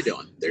 How are they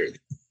doing? They're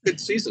good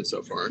season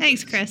so far.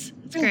 Thanks, Chris.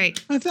 It's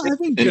great. I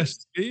think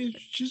Jess,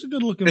 she's a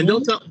good looking woman.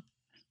 And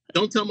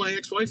don't tell my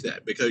ex-wife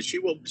that because she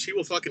will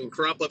fucking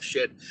crop up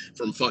shit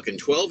from fucking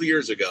 12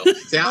 years ago.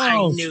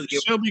 I knew you.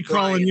 She'll be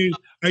calling you.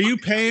 Are you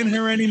paying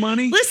her any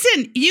money?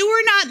 Listen, you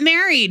were not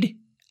married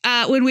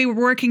when we were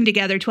working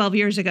together 12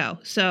 years ago.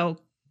 So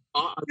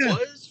I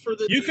was for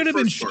the. You could have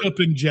been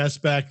stooping Jess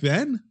back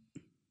then.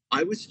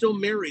 I was still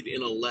married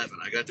in 11.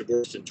 I got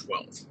divorced in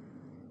 12.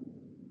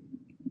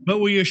 But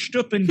were you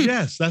stooping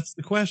Jess? That's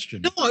the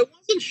question. No, I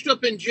wasn't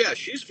stooping Jess.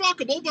 She's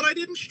fuckable, but I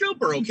didn't stoop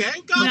her, okay?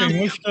 Okay,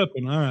 we're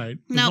stooping. All right.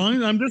 No.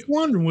 I'm just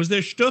wondering, was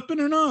there stooping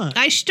or not?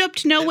 I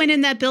stooped no one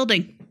in that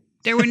building.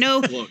 There was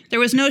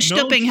no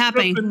stooping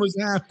happening. Was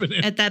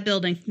happening at that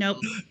building. Nope.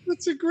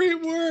 That's a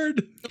great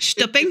word.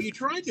 Stooping? If you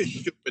tried to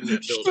stoop in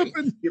that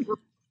building,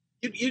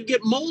 you'd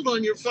get mold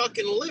on your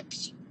fucking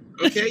lips.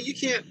 Okay? You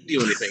can't do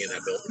anything in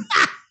that building.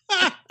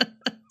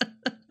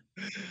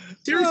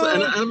 Seriously,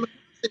 and I'm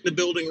in the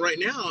building right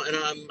now, and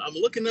I'm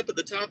looking up at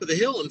the top of the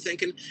hill and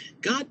thinking,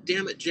 God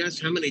damn it,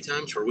 Jess, how many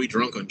times were we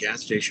drunk on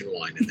gas station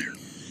wine in there?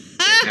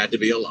 It had to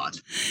be a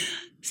lot.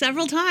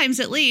 Several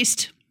times, at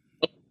least.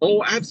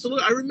 Oh,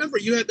 absolutely. I remember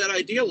you had that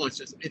idea once.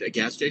 Hey, that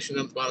gas station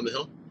on the bottom of the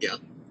hill? Yeah,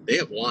 they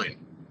have wine.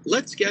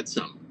 Let's get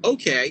some.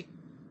 Okay.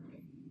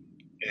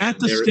 At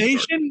the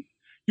station?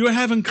 You were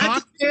having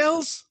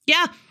cocktails?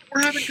 Yeah.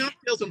 We're having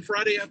cocktails on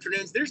Friday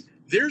afternoons.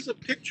 There's a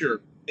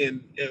picture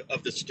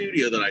of the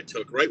studio that I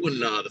took right when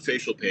the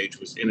facial page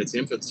was in its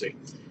infancy,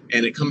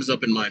 and it comes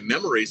up in my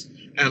memories,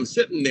 and I'm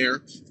sitting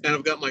there and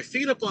I've got my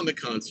feet up on the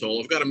console,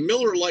 I've got a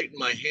Miller Lite in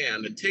my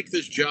hand, and Take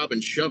This Job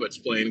and Shove It's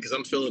playing because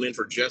I'm filling in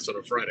for Jess on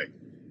a Friday.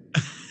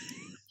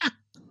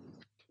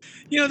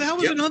 That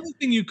was another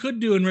thing you could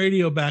do in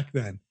radio back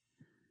then.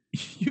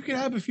 You could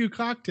have a few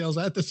cocktails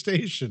at the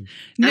station.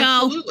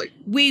 No, absolutely.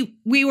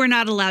 We were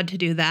not allowed to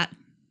do that.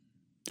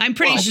 I'm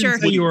pretty sure. I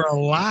didn't say you were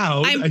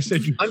allowed. I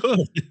said you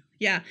could.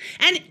 Yeah.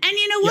 And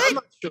you know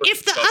what? Sure.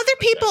 If the other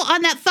people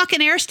on that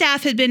fucking air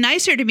staff had been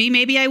nicer to me,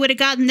 maybe I would have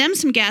gotten them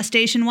some gas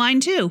station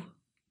wine too.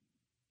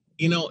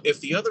 If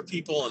the other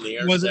people on the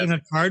air was it in a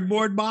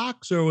cardboard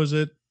box or was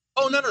it?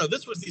 Oh, no.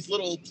 This was these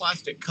little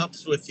plastic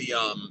cups with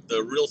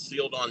the real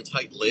sealed on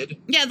tight lid.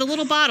 Yeah, the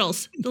little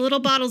bottles. The little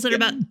bottles that are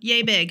about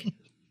yay big.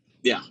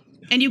 Yeah.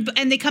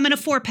 And they come in a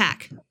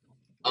 4-pack.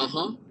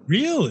 Uh-huh.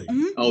 Really?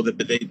 Mm-hmm. Oh,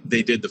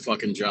 they did the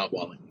fucking job,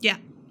 Wally. Yeah.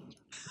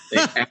 They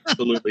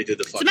absolutely did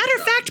the fucking job. As a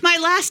matter of fact, my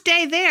last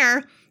day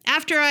there,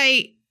 after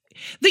I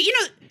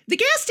the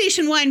gas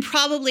station wine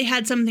probably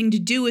had something to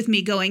do with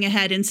me going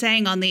ahead and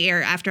saying on the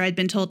air after I'd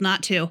been told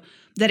not to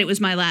that it was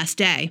my last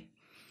day.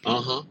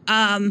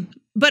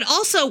 But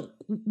also,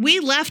 we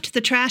left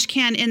the trash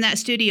can in that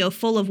studio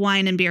full of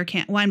wine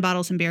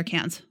bottles and beer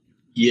cans.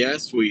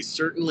 Yes, we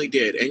certainly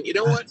did. And you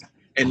know what?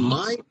 And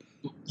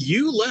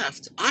you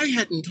left. I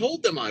hadn't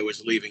told them I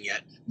was leaving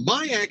yet.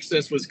 My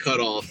access was cut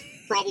off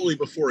probably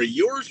before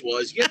yours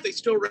was, yet they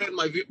still ran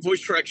my voice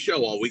track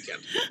show all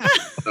weekend.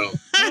 So.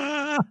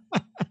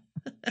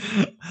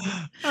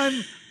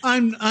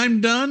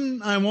 I'm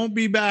done. I won't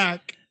be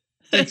back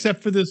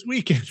except for this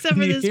weekend.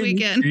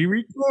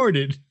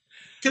 Pre-recorded.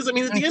 Because I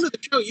mean, at the end of the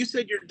show, you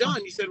said you're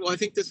done. You said, "Well, I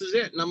think this is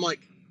it," and I'm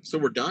like, "So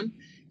we're done?"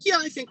 Yeah,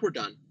 I think we're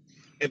done.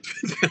 And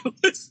that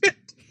was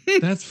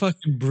it. That's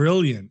fucking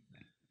brilliant.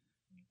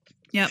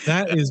 Yep.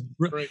 That is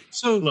right.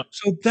 So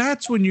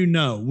that's when you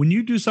know when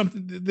you do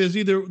something.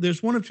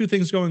 There's one of two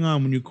things going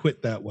on when you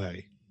quit that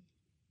way.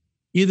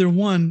 Either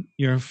one,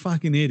 you're a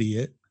fucking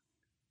idiot,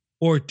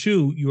 or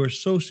two, you are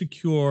so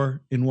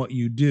secure in what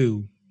you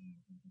do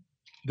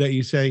that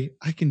you say,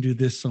 "I can do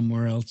this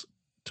somewhere else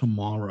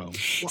tomorrow."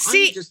 Well,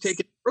 I just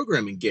taken a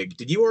programming gig.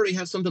 Did you already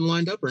have something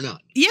lined up or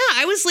not? Yeah,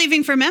 I was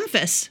leaving for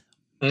Memphis.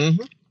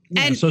 Mm-hmm.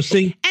 Yeah, and so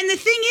see, and the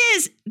thing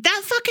is,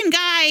 that fucking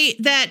guy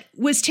that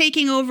was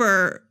taking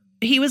over,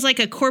 he was like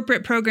a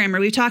corporate programmer.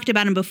 We've talked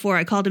about him before.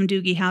 I called him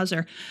Doogie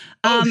Howser.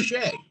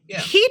 Shay. Yeah.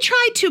 He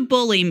tried to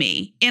bully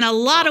me in a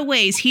lot of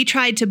ways. He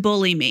tried to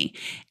bully me,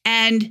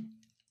 and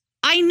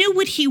I knew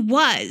what he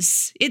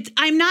was.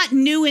 I'm not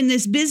new in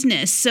this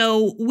business.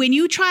 So when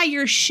you try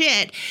your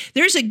shit,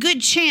 there's a good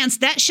chance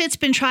that shit's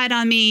been tried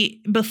on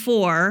me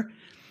before.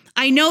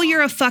 I know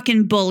you're a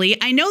fucking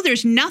bully. I know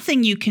there's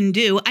nothing you can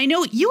do. I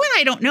know you and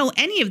I don't know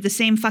any of the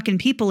same fucking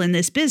people in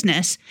this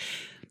business.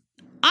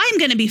 I'm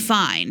going to be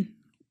fine,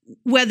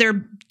 whether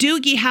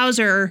Doogie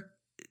Howser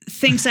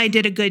thinks I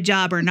did a good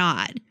job or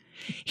not.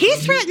 He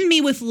threatened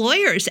me with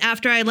lawyers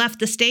after I left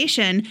the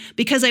station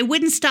because I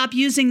wouldn't stop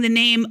using the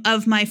name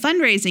of my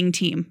fundraising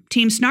team,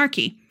 Team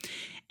Snarky.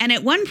 And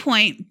at one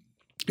point,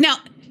 now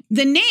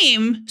the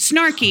name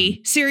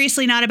Snarky,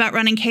 seriously not about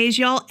running K's,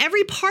 y'all.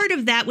 Every part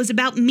of that was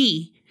about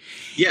me.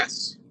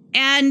 Yes.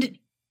 And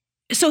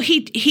so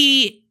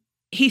he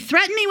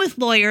threatened me with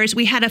lawyers.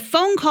 We had a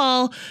phone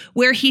call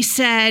where he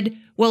said,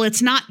 "Well,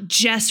 it's not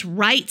Jess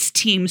Wright's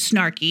Team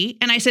Snarky."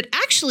 And I said,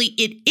 "Actually,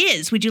 it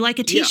is. Would you like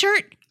a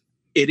t-shirt?" Yeah.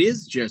 It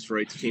is Jess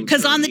Wright's Team Snarky.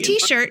 Because on the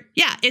t-shirt,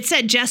 it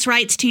said Jess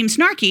Wright's Team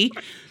Snarky.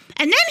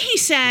 And then he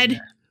said,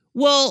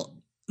 "Well,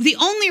 the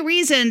only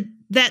reason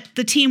that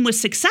the team was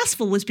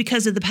successful was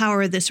because of the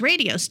power of this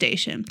radio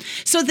station."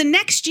 So the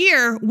next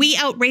year, we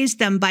outraised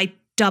them by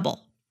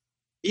double.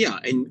 Yeah,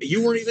 and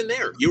you weren't even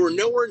there. You were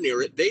nowhere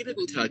near it. They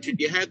didn't touch it.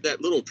 You had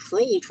that little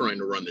troll trying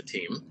to run the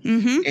team.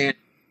 Mm-hmm. And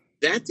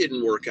that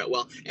didn't work out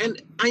well.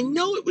 And I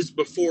know it was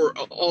before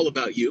all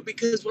about you,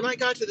 because when I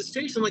got to the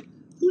station, I'm like,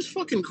 whose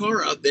fucking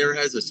car out there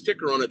has a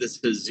sticker on it that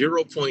says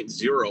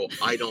 0.0,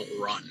 I don't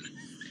run?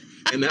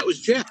 And that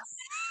was Jeff.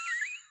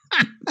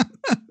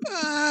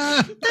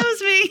 That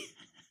was me.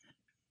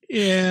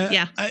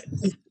 Yeah.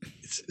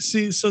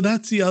 See, so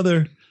that's the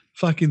other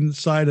fucking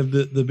side of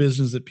the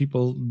business that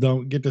people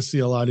don't get to see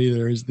a lot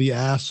either, is the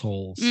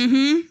assholes.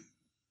 Mm-hmm.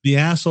 The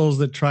assholes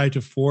that try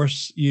to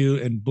force you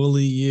and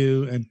bully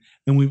you.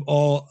 And we've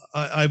all,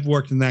 I've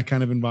worked in that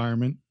kind of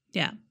environment.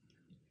 Yeah.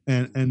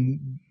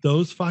 And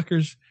those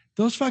fuckers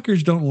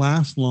don't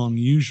last long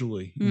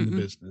usually in the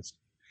business.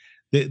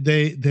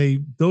 They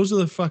those are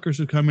the fuckers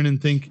who come in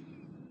and think,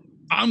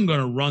 I'm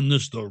going to run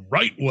this the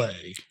right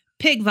way.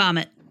 Pig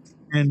vomit.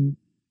 And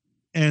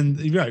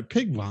right,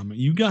 pig vomit.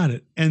 You got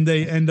it. And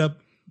they end up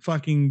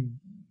fucking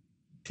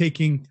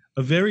taking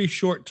a very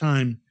short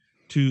time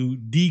to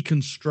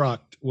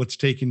deconstruct what's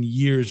taken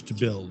years to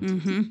build.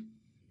 Mm-hmm.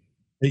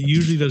 It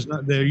usually does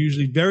not. They're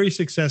usually very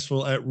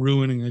successful at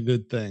ruining a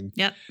good thing.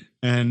 Yep.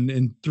 And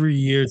in 3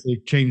 years,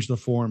 they've changed the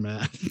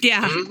format.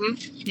 Yeah.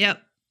 Mm-hmm.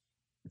 Yep.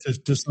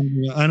 To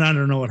something, and I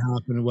don't know what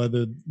happened,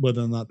 whether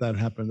or not that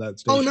happened at that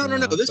station. Oh,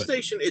 no. This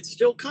station, it's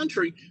still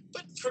country.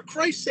 But for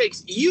Christ's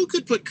sakes, you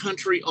could put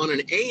country on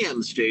an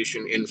AM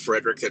station in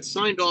Frederick that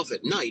signed off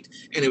at night,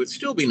 and it would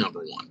still be number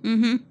one.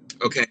 Mm-hmm.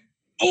 Okay.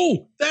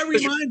 Oh, that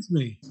reminds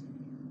me.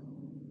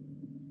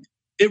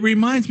 It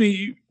reminds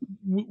me,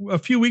 a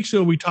few weeks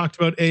ago, we talked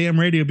about AM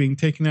radio being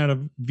taken out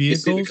of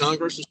vehicles. You see the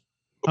Congress is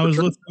I was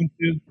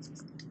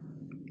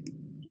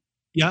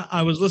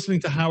listening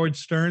to Howard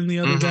Stern the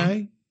other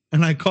day,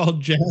 and I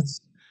called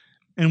Jess.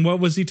 And what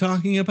was he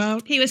talking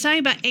about? He was talking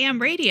about AM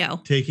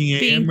radio. Taking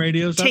AM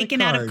radios taken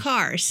out of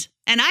cars.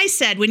 And I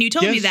said, when you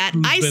told me that,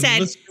 I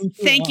said,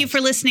 thank you for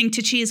listening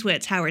to Cheese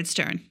Wits, Howard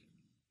Stern.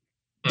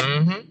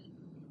 Mm-hmm.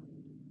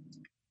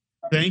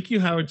 Thank you,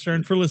 Howard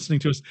Stern, for listening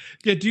to us.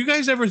 Yeah, do you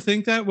guys ever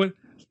think that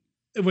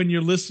when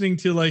you're listening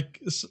to like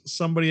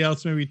somebody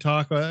else maybe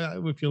talk,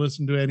 if you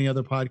listen to any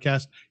other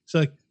podcast, it's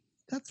like,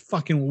 that's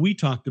fucking what we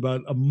talked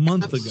about a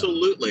month ago.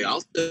 Absolutely.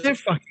 They're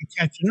fucking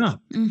catching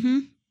up. Mm-hmm.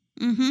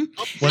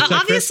 Mm-hmm.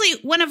 Obviously,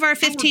 one of our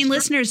 15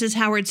 listeners is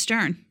Howard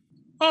Stern.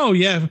 Oh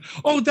yeah.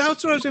 Oh,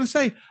 that's what I was going to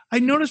say. I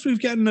noticed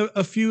we've gotten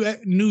a few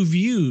new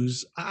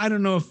views. I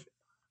don't know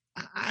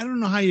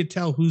how you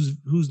tell who's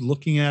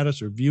looking at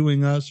us or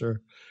viewing us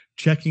or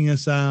checking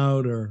us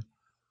out, or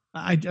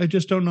I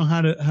just don't know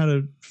how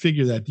to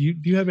figure that. Do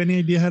you have any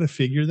idea how to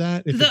figure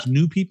that? If it's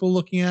new people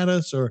looking at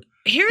us or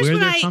where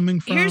they're coming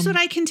from? Here's what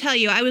I can tell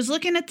you. I was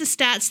looking at the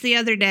stats the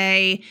other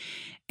day,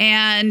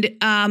 and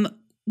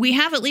we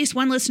have at least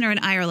one listener in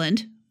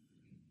Ireland.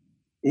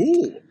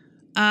 Ooh.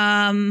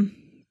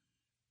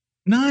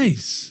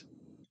 Nice.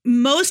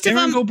 Most of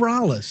them,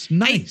 Gobralis.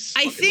 Nice.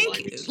 I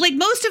think, like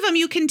most of them,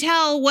 you can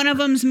tell one of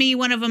them's me,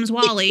 one of them's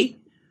Wally.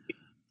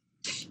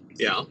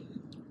 Yeah.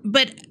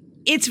 But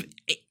it's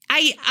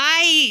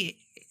I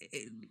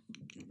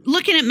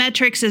looking at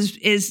metrics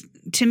is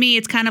to me,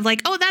 it's kind of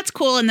like, oh, that's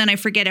cool, and then I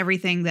forget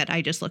everything that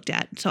I just looked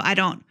at. So I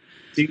don't.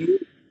 Do you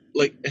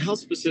how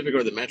specific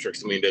are the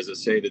metrics? I mean, does it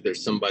say that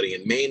there's somebody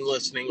in Maine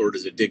listening, or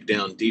does it dig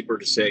down deeper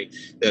to say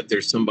that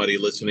there's somebody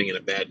listening in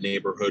a bad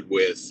neighborhood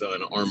with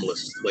an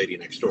armless lady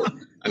next door?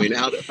 I mean,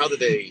 how do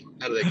they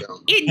go?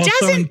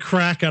 It doesn't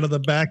crack out of the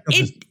back of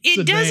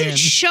it doesn't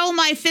show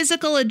my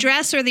physical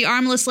address or the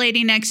armless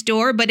lady next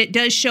door, but it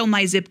does show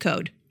my zip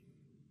code.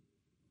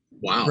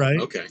 Wow. Right.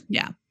 Okay.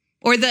 Yeah.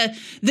 Or the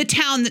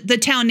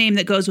town name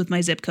that goes with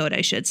my zip code,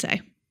 I should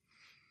say.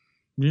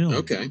 Really?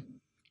 Okay.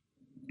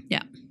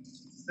 Yeah.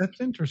 That's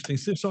interesting.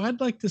 So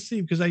I'd like to see,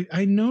 because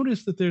I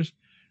noticed that there's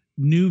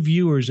new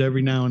viewers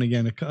every now and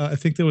again. I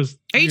think there was.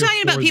 Are you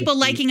talking about people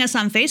liking us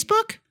on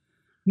Facebook?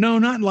 No,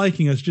 not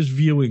liking us, just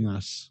viewing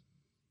us.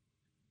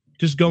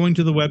 Just going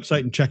to the website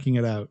and checking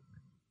it out.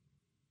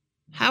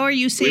 How are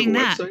you seeing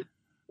that? Website?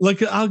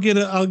 Like I'll get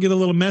a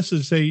little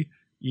message say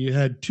you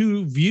had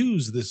 2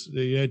 views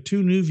you had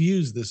 2 new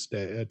views this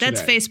day.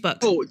 That's today. Facebook.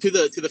 Oh, to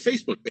the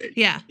Facebook page.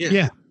 Yeah.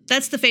 Yeah.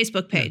 That's the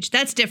Facebook page.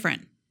 That's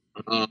different.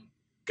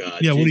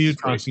 God. Yeah. What are you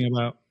Jesus Christ. talking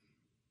about?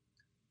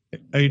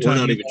 Are you We're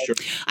talking? not even sure.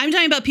 I'm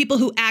talking about people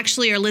who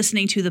actually are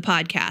listening to the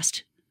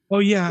podcast. Oh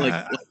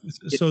yeah.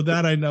 So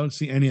that I don't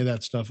see any of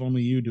that stuff.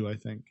 Only you do, I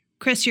think.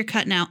 Chris, you're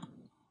cutting out.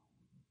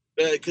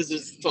 Because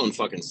his phone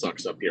fucking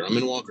sucks up here. I'm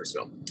in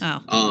Walkersville.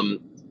 Oh.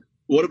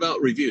 What about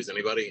reviews?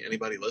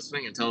 Anybody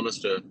listening and telling us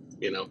to,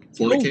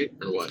 fornicate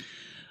or what?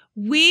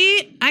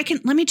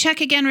 Let me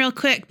check again real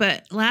quick,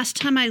 but last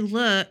time I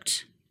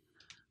looked,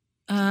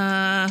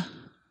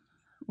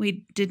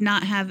 we did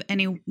not have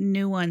any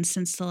new ones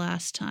since the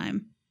last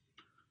time.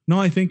 No,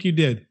 I think you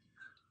did.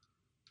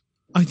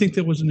 I think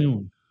there was a new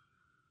one.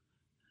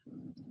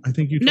 I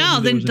think you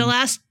told me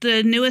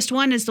the newest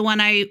one is the one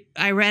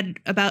I read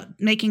about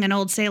making an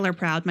old sailor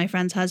proud, my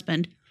friend's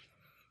husband,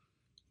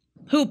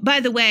 who, by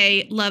the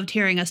way, loved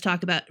hearing us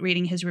talk about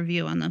reading his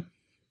review on the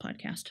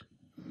podcast.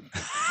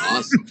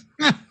 Awesome.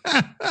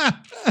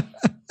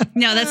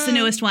 No, that's the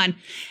newest one.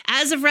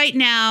 As of right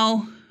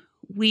now,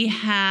 we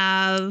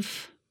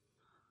have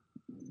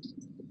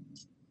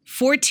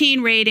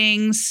 14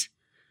 ratings,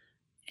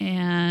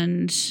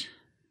 and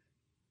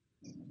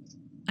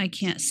I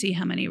can't see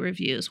how many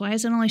reviews. Why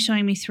is it only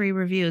showing me 3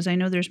 reviews? I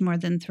know there's more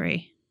than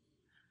 3.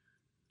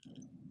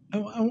 I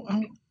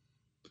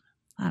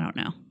don't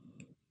know.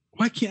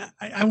 Why can't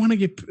I want to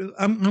get?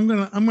 I'm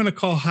gonna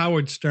call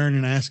Howard Stern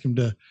and ask him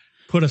to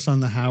put us on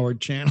the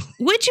Howard channel.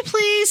 Would you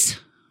please?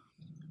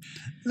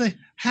 Like,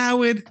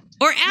 Howard,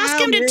 or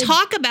ask him to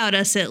talk about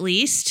us at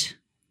least.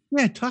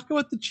 Yeah, talk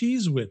about the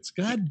cheese wits.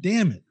 God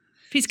damn it!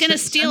 If he's gonna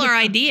steal our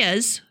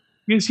ideas.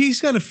 Because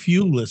he's got a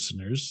few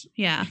listeners.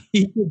 Yeah.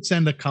 He could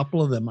send a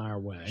couple of them our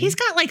way. He's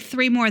got like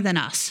 3 more than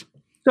us.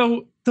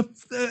 So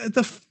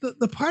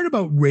the part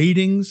about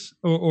ratings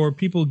or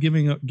people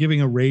giving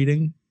a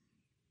rating,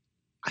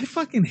 I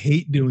fucking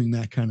hate doing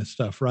that kind of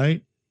stuff,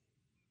 right?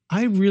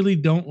 I really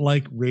don't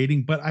like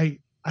rating, but I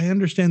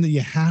understand that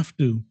you have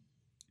to.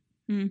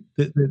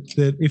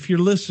 That if you're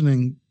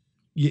listening,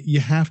 you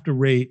have to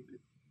rate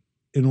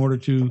in order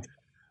to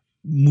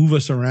move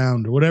us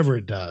around or whatever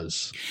it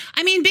does.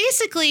 I mean,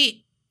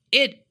 basically,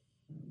 the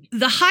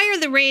higher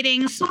the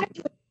ratings,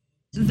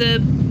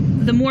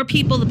 the more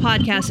people the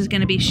podcast is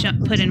going to be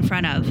put in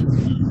front of.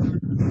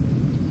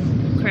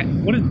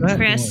 What is that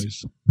Chris?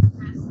 noise?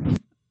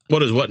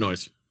 What is what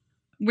noise?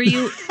 Were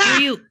you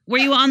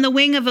on the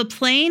wing of a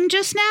plane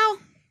just now?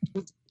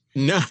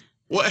 No.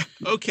 What?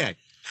 Okay.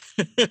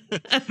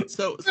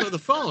 So the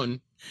phone,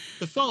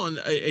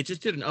 it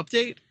just did an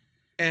update,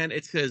 and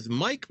it says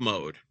mic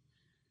mode.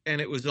 And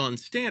it was on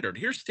standard.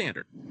 Here's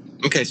standard.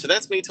 Okay, so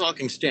that's me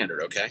talking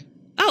standard, okay?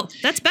 Oh,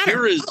 that's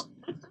better.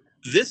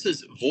 This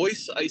is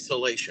voice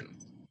isolation.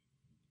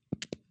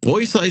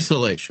 Voice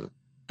isolation.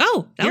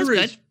 Oh, that was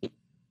good.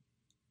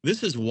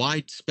 This is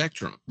wide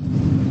spectrum.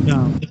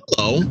 No.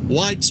 Hello,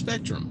 wide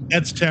spectrum.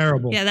 That's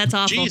terrible. Yeah, that's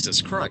awful.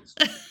 Jesus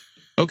Christ.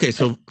 Okay,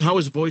 so how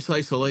is voice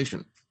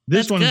isolation?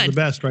 This that's one good. is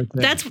the best right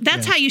there.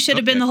 That's how you should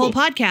have been the whole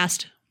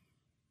podcast.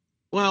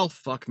 Well,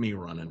 fuck me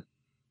running.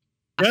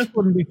 Beth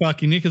wouldn't be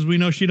fucking you because we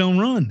know she don't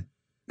run.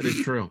 That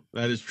is true.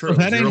 That is true. So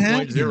that ain't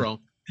 0.0.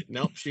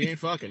 Nope, she ain't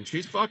fucking.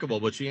 She's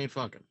fuckable, but she ain't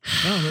fucking.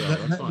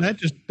 No,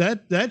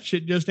 that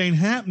shit just ain't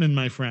happening,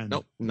 my friend.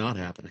 Nope, not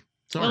happening.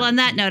 Sorry. Well, on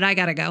that note, I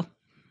gotta go.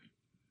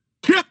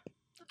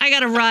 I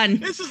gotta run.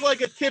 This is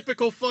like a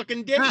typical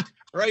fucking date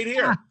right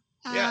here.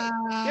 Yeah.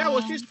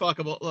 Well, she's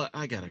fuckable. Look,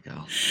 I gotta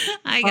go.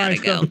 I gotta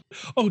go.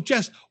 Oh,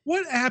 Jess,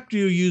 what app do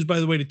you use, by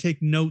the way, to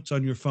take notes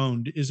on your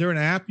phone? Is there an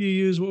app you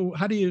use?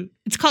 How do you?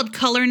 It's called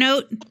Color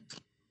Note.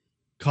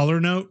 Color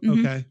Note? Mhm.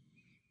 Okay.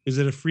 Is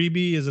it a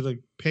freebie? Is it a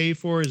pay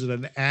for? Is it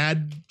an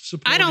ad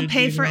support? I don't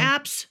pay for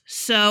apps,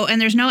 and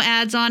there's no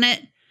ads on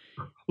it.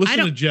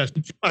 Listen to Jess.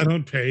 I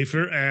don't pay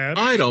for apps.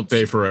 I don't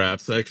pay for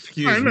apps.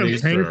 Excuse me, I don't pay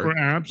sir. for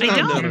apps. I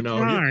don't.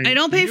 No. I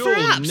don't pay for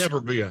You'll apps.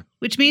 Never be a.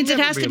 Which means it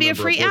has to be a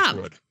free app.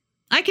 Bushwood.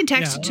 I can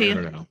text it to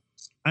you.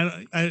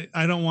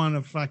 I don't want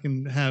to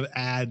fucking have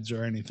ads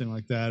or anything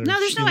like that. No,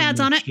 there's no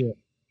ads on it.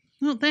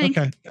 Well, thanks.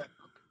 Okay.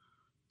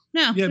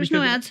 No, there's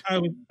no ads.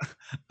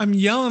 I'm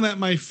yelling at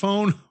my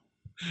phone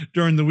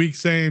during the week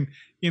saying,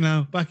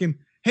 fucking,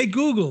 hey,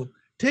 Google,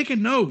 take a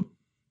note.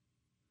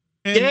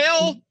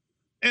 And,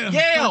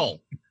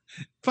 Gail.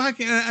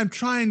 Fucking, I'm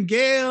trying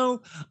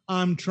Gail.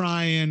 I'm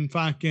trying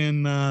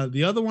fucking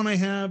the other one I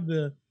have.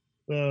 The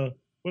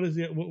what is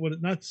it?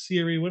 What? Not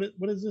Siri. What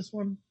is this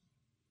one?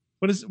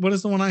 What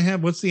is the one I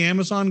have? What's the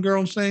Amazon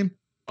girl's name?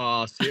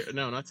 No,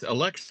 not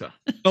Alexa.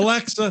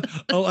 Alexa.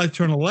 Oh, I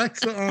turn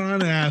Alexa on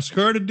and ask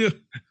her to do.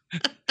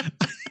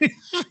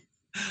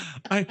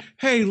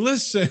 Hey,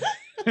 listen.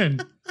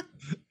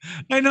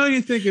 I know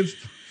you think it's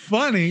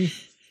funny,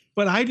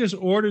 but I just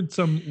ordered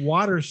some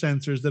water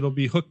sensors that'll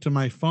be hooked to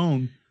my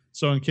phone.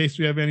 So in case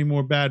we have any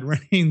more bad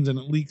rains and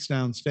it leaks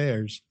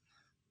downstairs,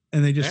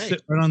 and they just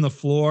sit right on the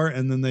floor,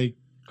 and then they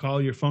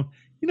call your phone.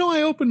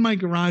 I opened my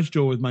garage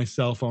door with my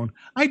cell phone.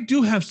 I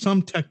do have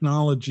some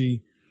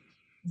technology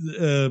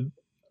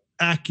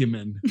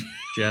acumen.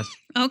 Jess.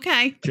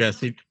 Okay. Jess,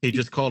 he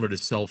just called it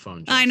his cell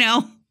phone. Jess. I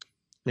know.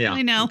 Yeah.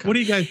 I know. Okay. What do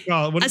you guys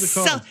call it? What is it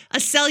called? A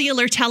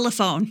cellular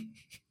telephone.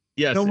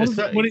 Yes. No,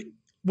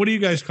 what do you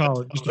guys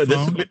call it? Just a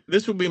phone?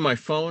 This would be my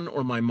phone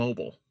or my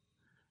mobile.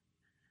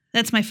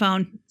 That's my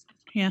phone.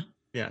 Yeah.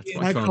 Yeah. It's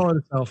my I phone. call it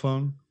a cell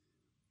phone,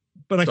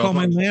 but I call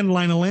my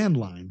landline a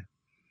landline.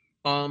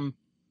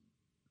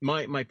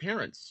 My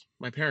parents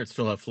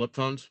still have flip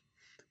phones,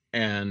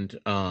 and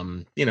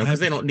because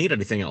they don't need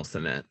anything else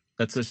than that.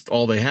 That's just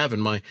all they have.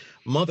 And my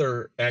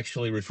mother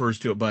actually refers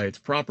to it by its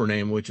proper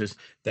name, which is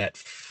that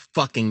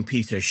fucking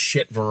piece of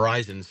shit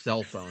Verizon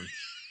cell phone.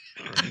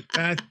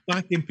 That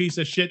fucking piece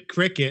of shit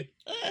Cricket.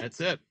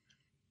 That's it.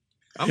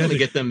 I'm going to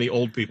get them the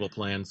old people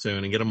plan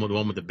soon and get them with the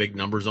one with the big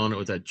numbers on it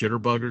with that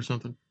jitterbug or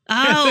something.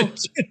 Oh,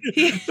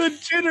 the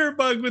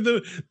jitterbug with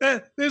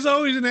that. There's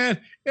always an ad.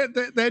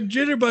 That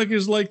jitterbug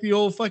is like the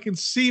old fucking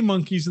sea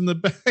monkeys in the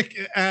back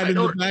ad in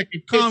the back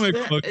of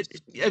comic books.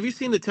 Have you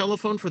seen the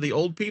telephone for the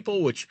old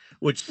people, which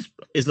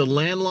is a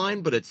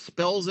landline, but it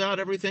spells out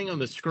everything on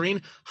the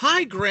screen?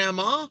 Hi,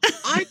 Grandma.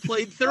 I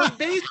played third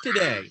base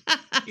today.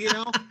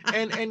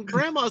 And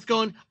Grandma's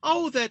going,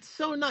 oh, that's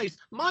so nice.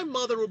 My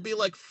mother would be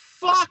like,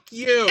 fuck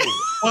you.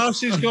 While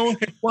she's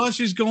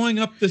going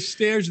up the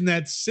stairs in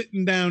that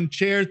sitting down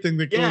chair thing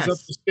that goes up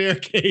the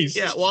staircase.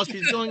 Yeah, while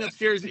she's going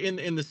upstairs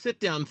in the sit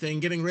down thing,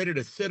 getting ready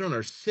to sit on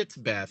her sitz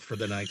bath for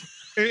the night.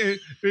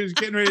 She's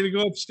getting ready to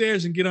go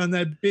upstairs and get on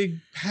that big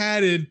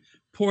padded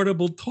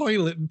portable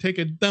toilet and take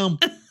a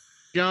dump.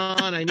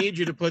 John, I need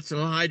you to put some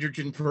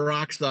hydrogen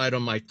peroxide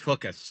on my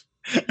tuchus.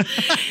 And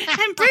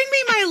bring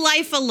me my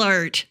life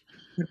alert.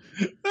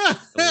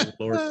 Oh,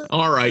 Lord.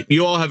 All right.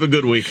 You all have a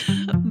good week.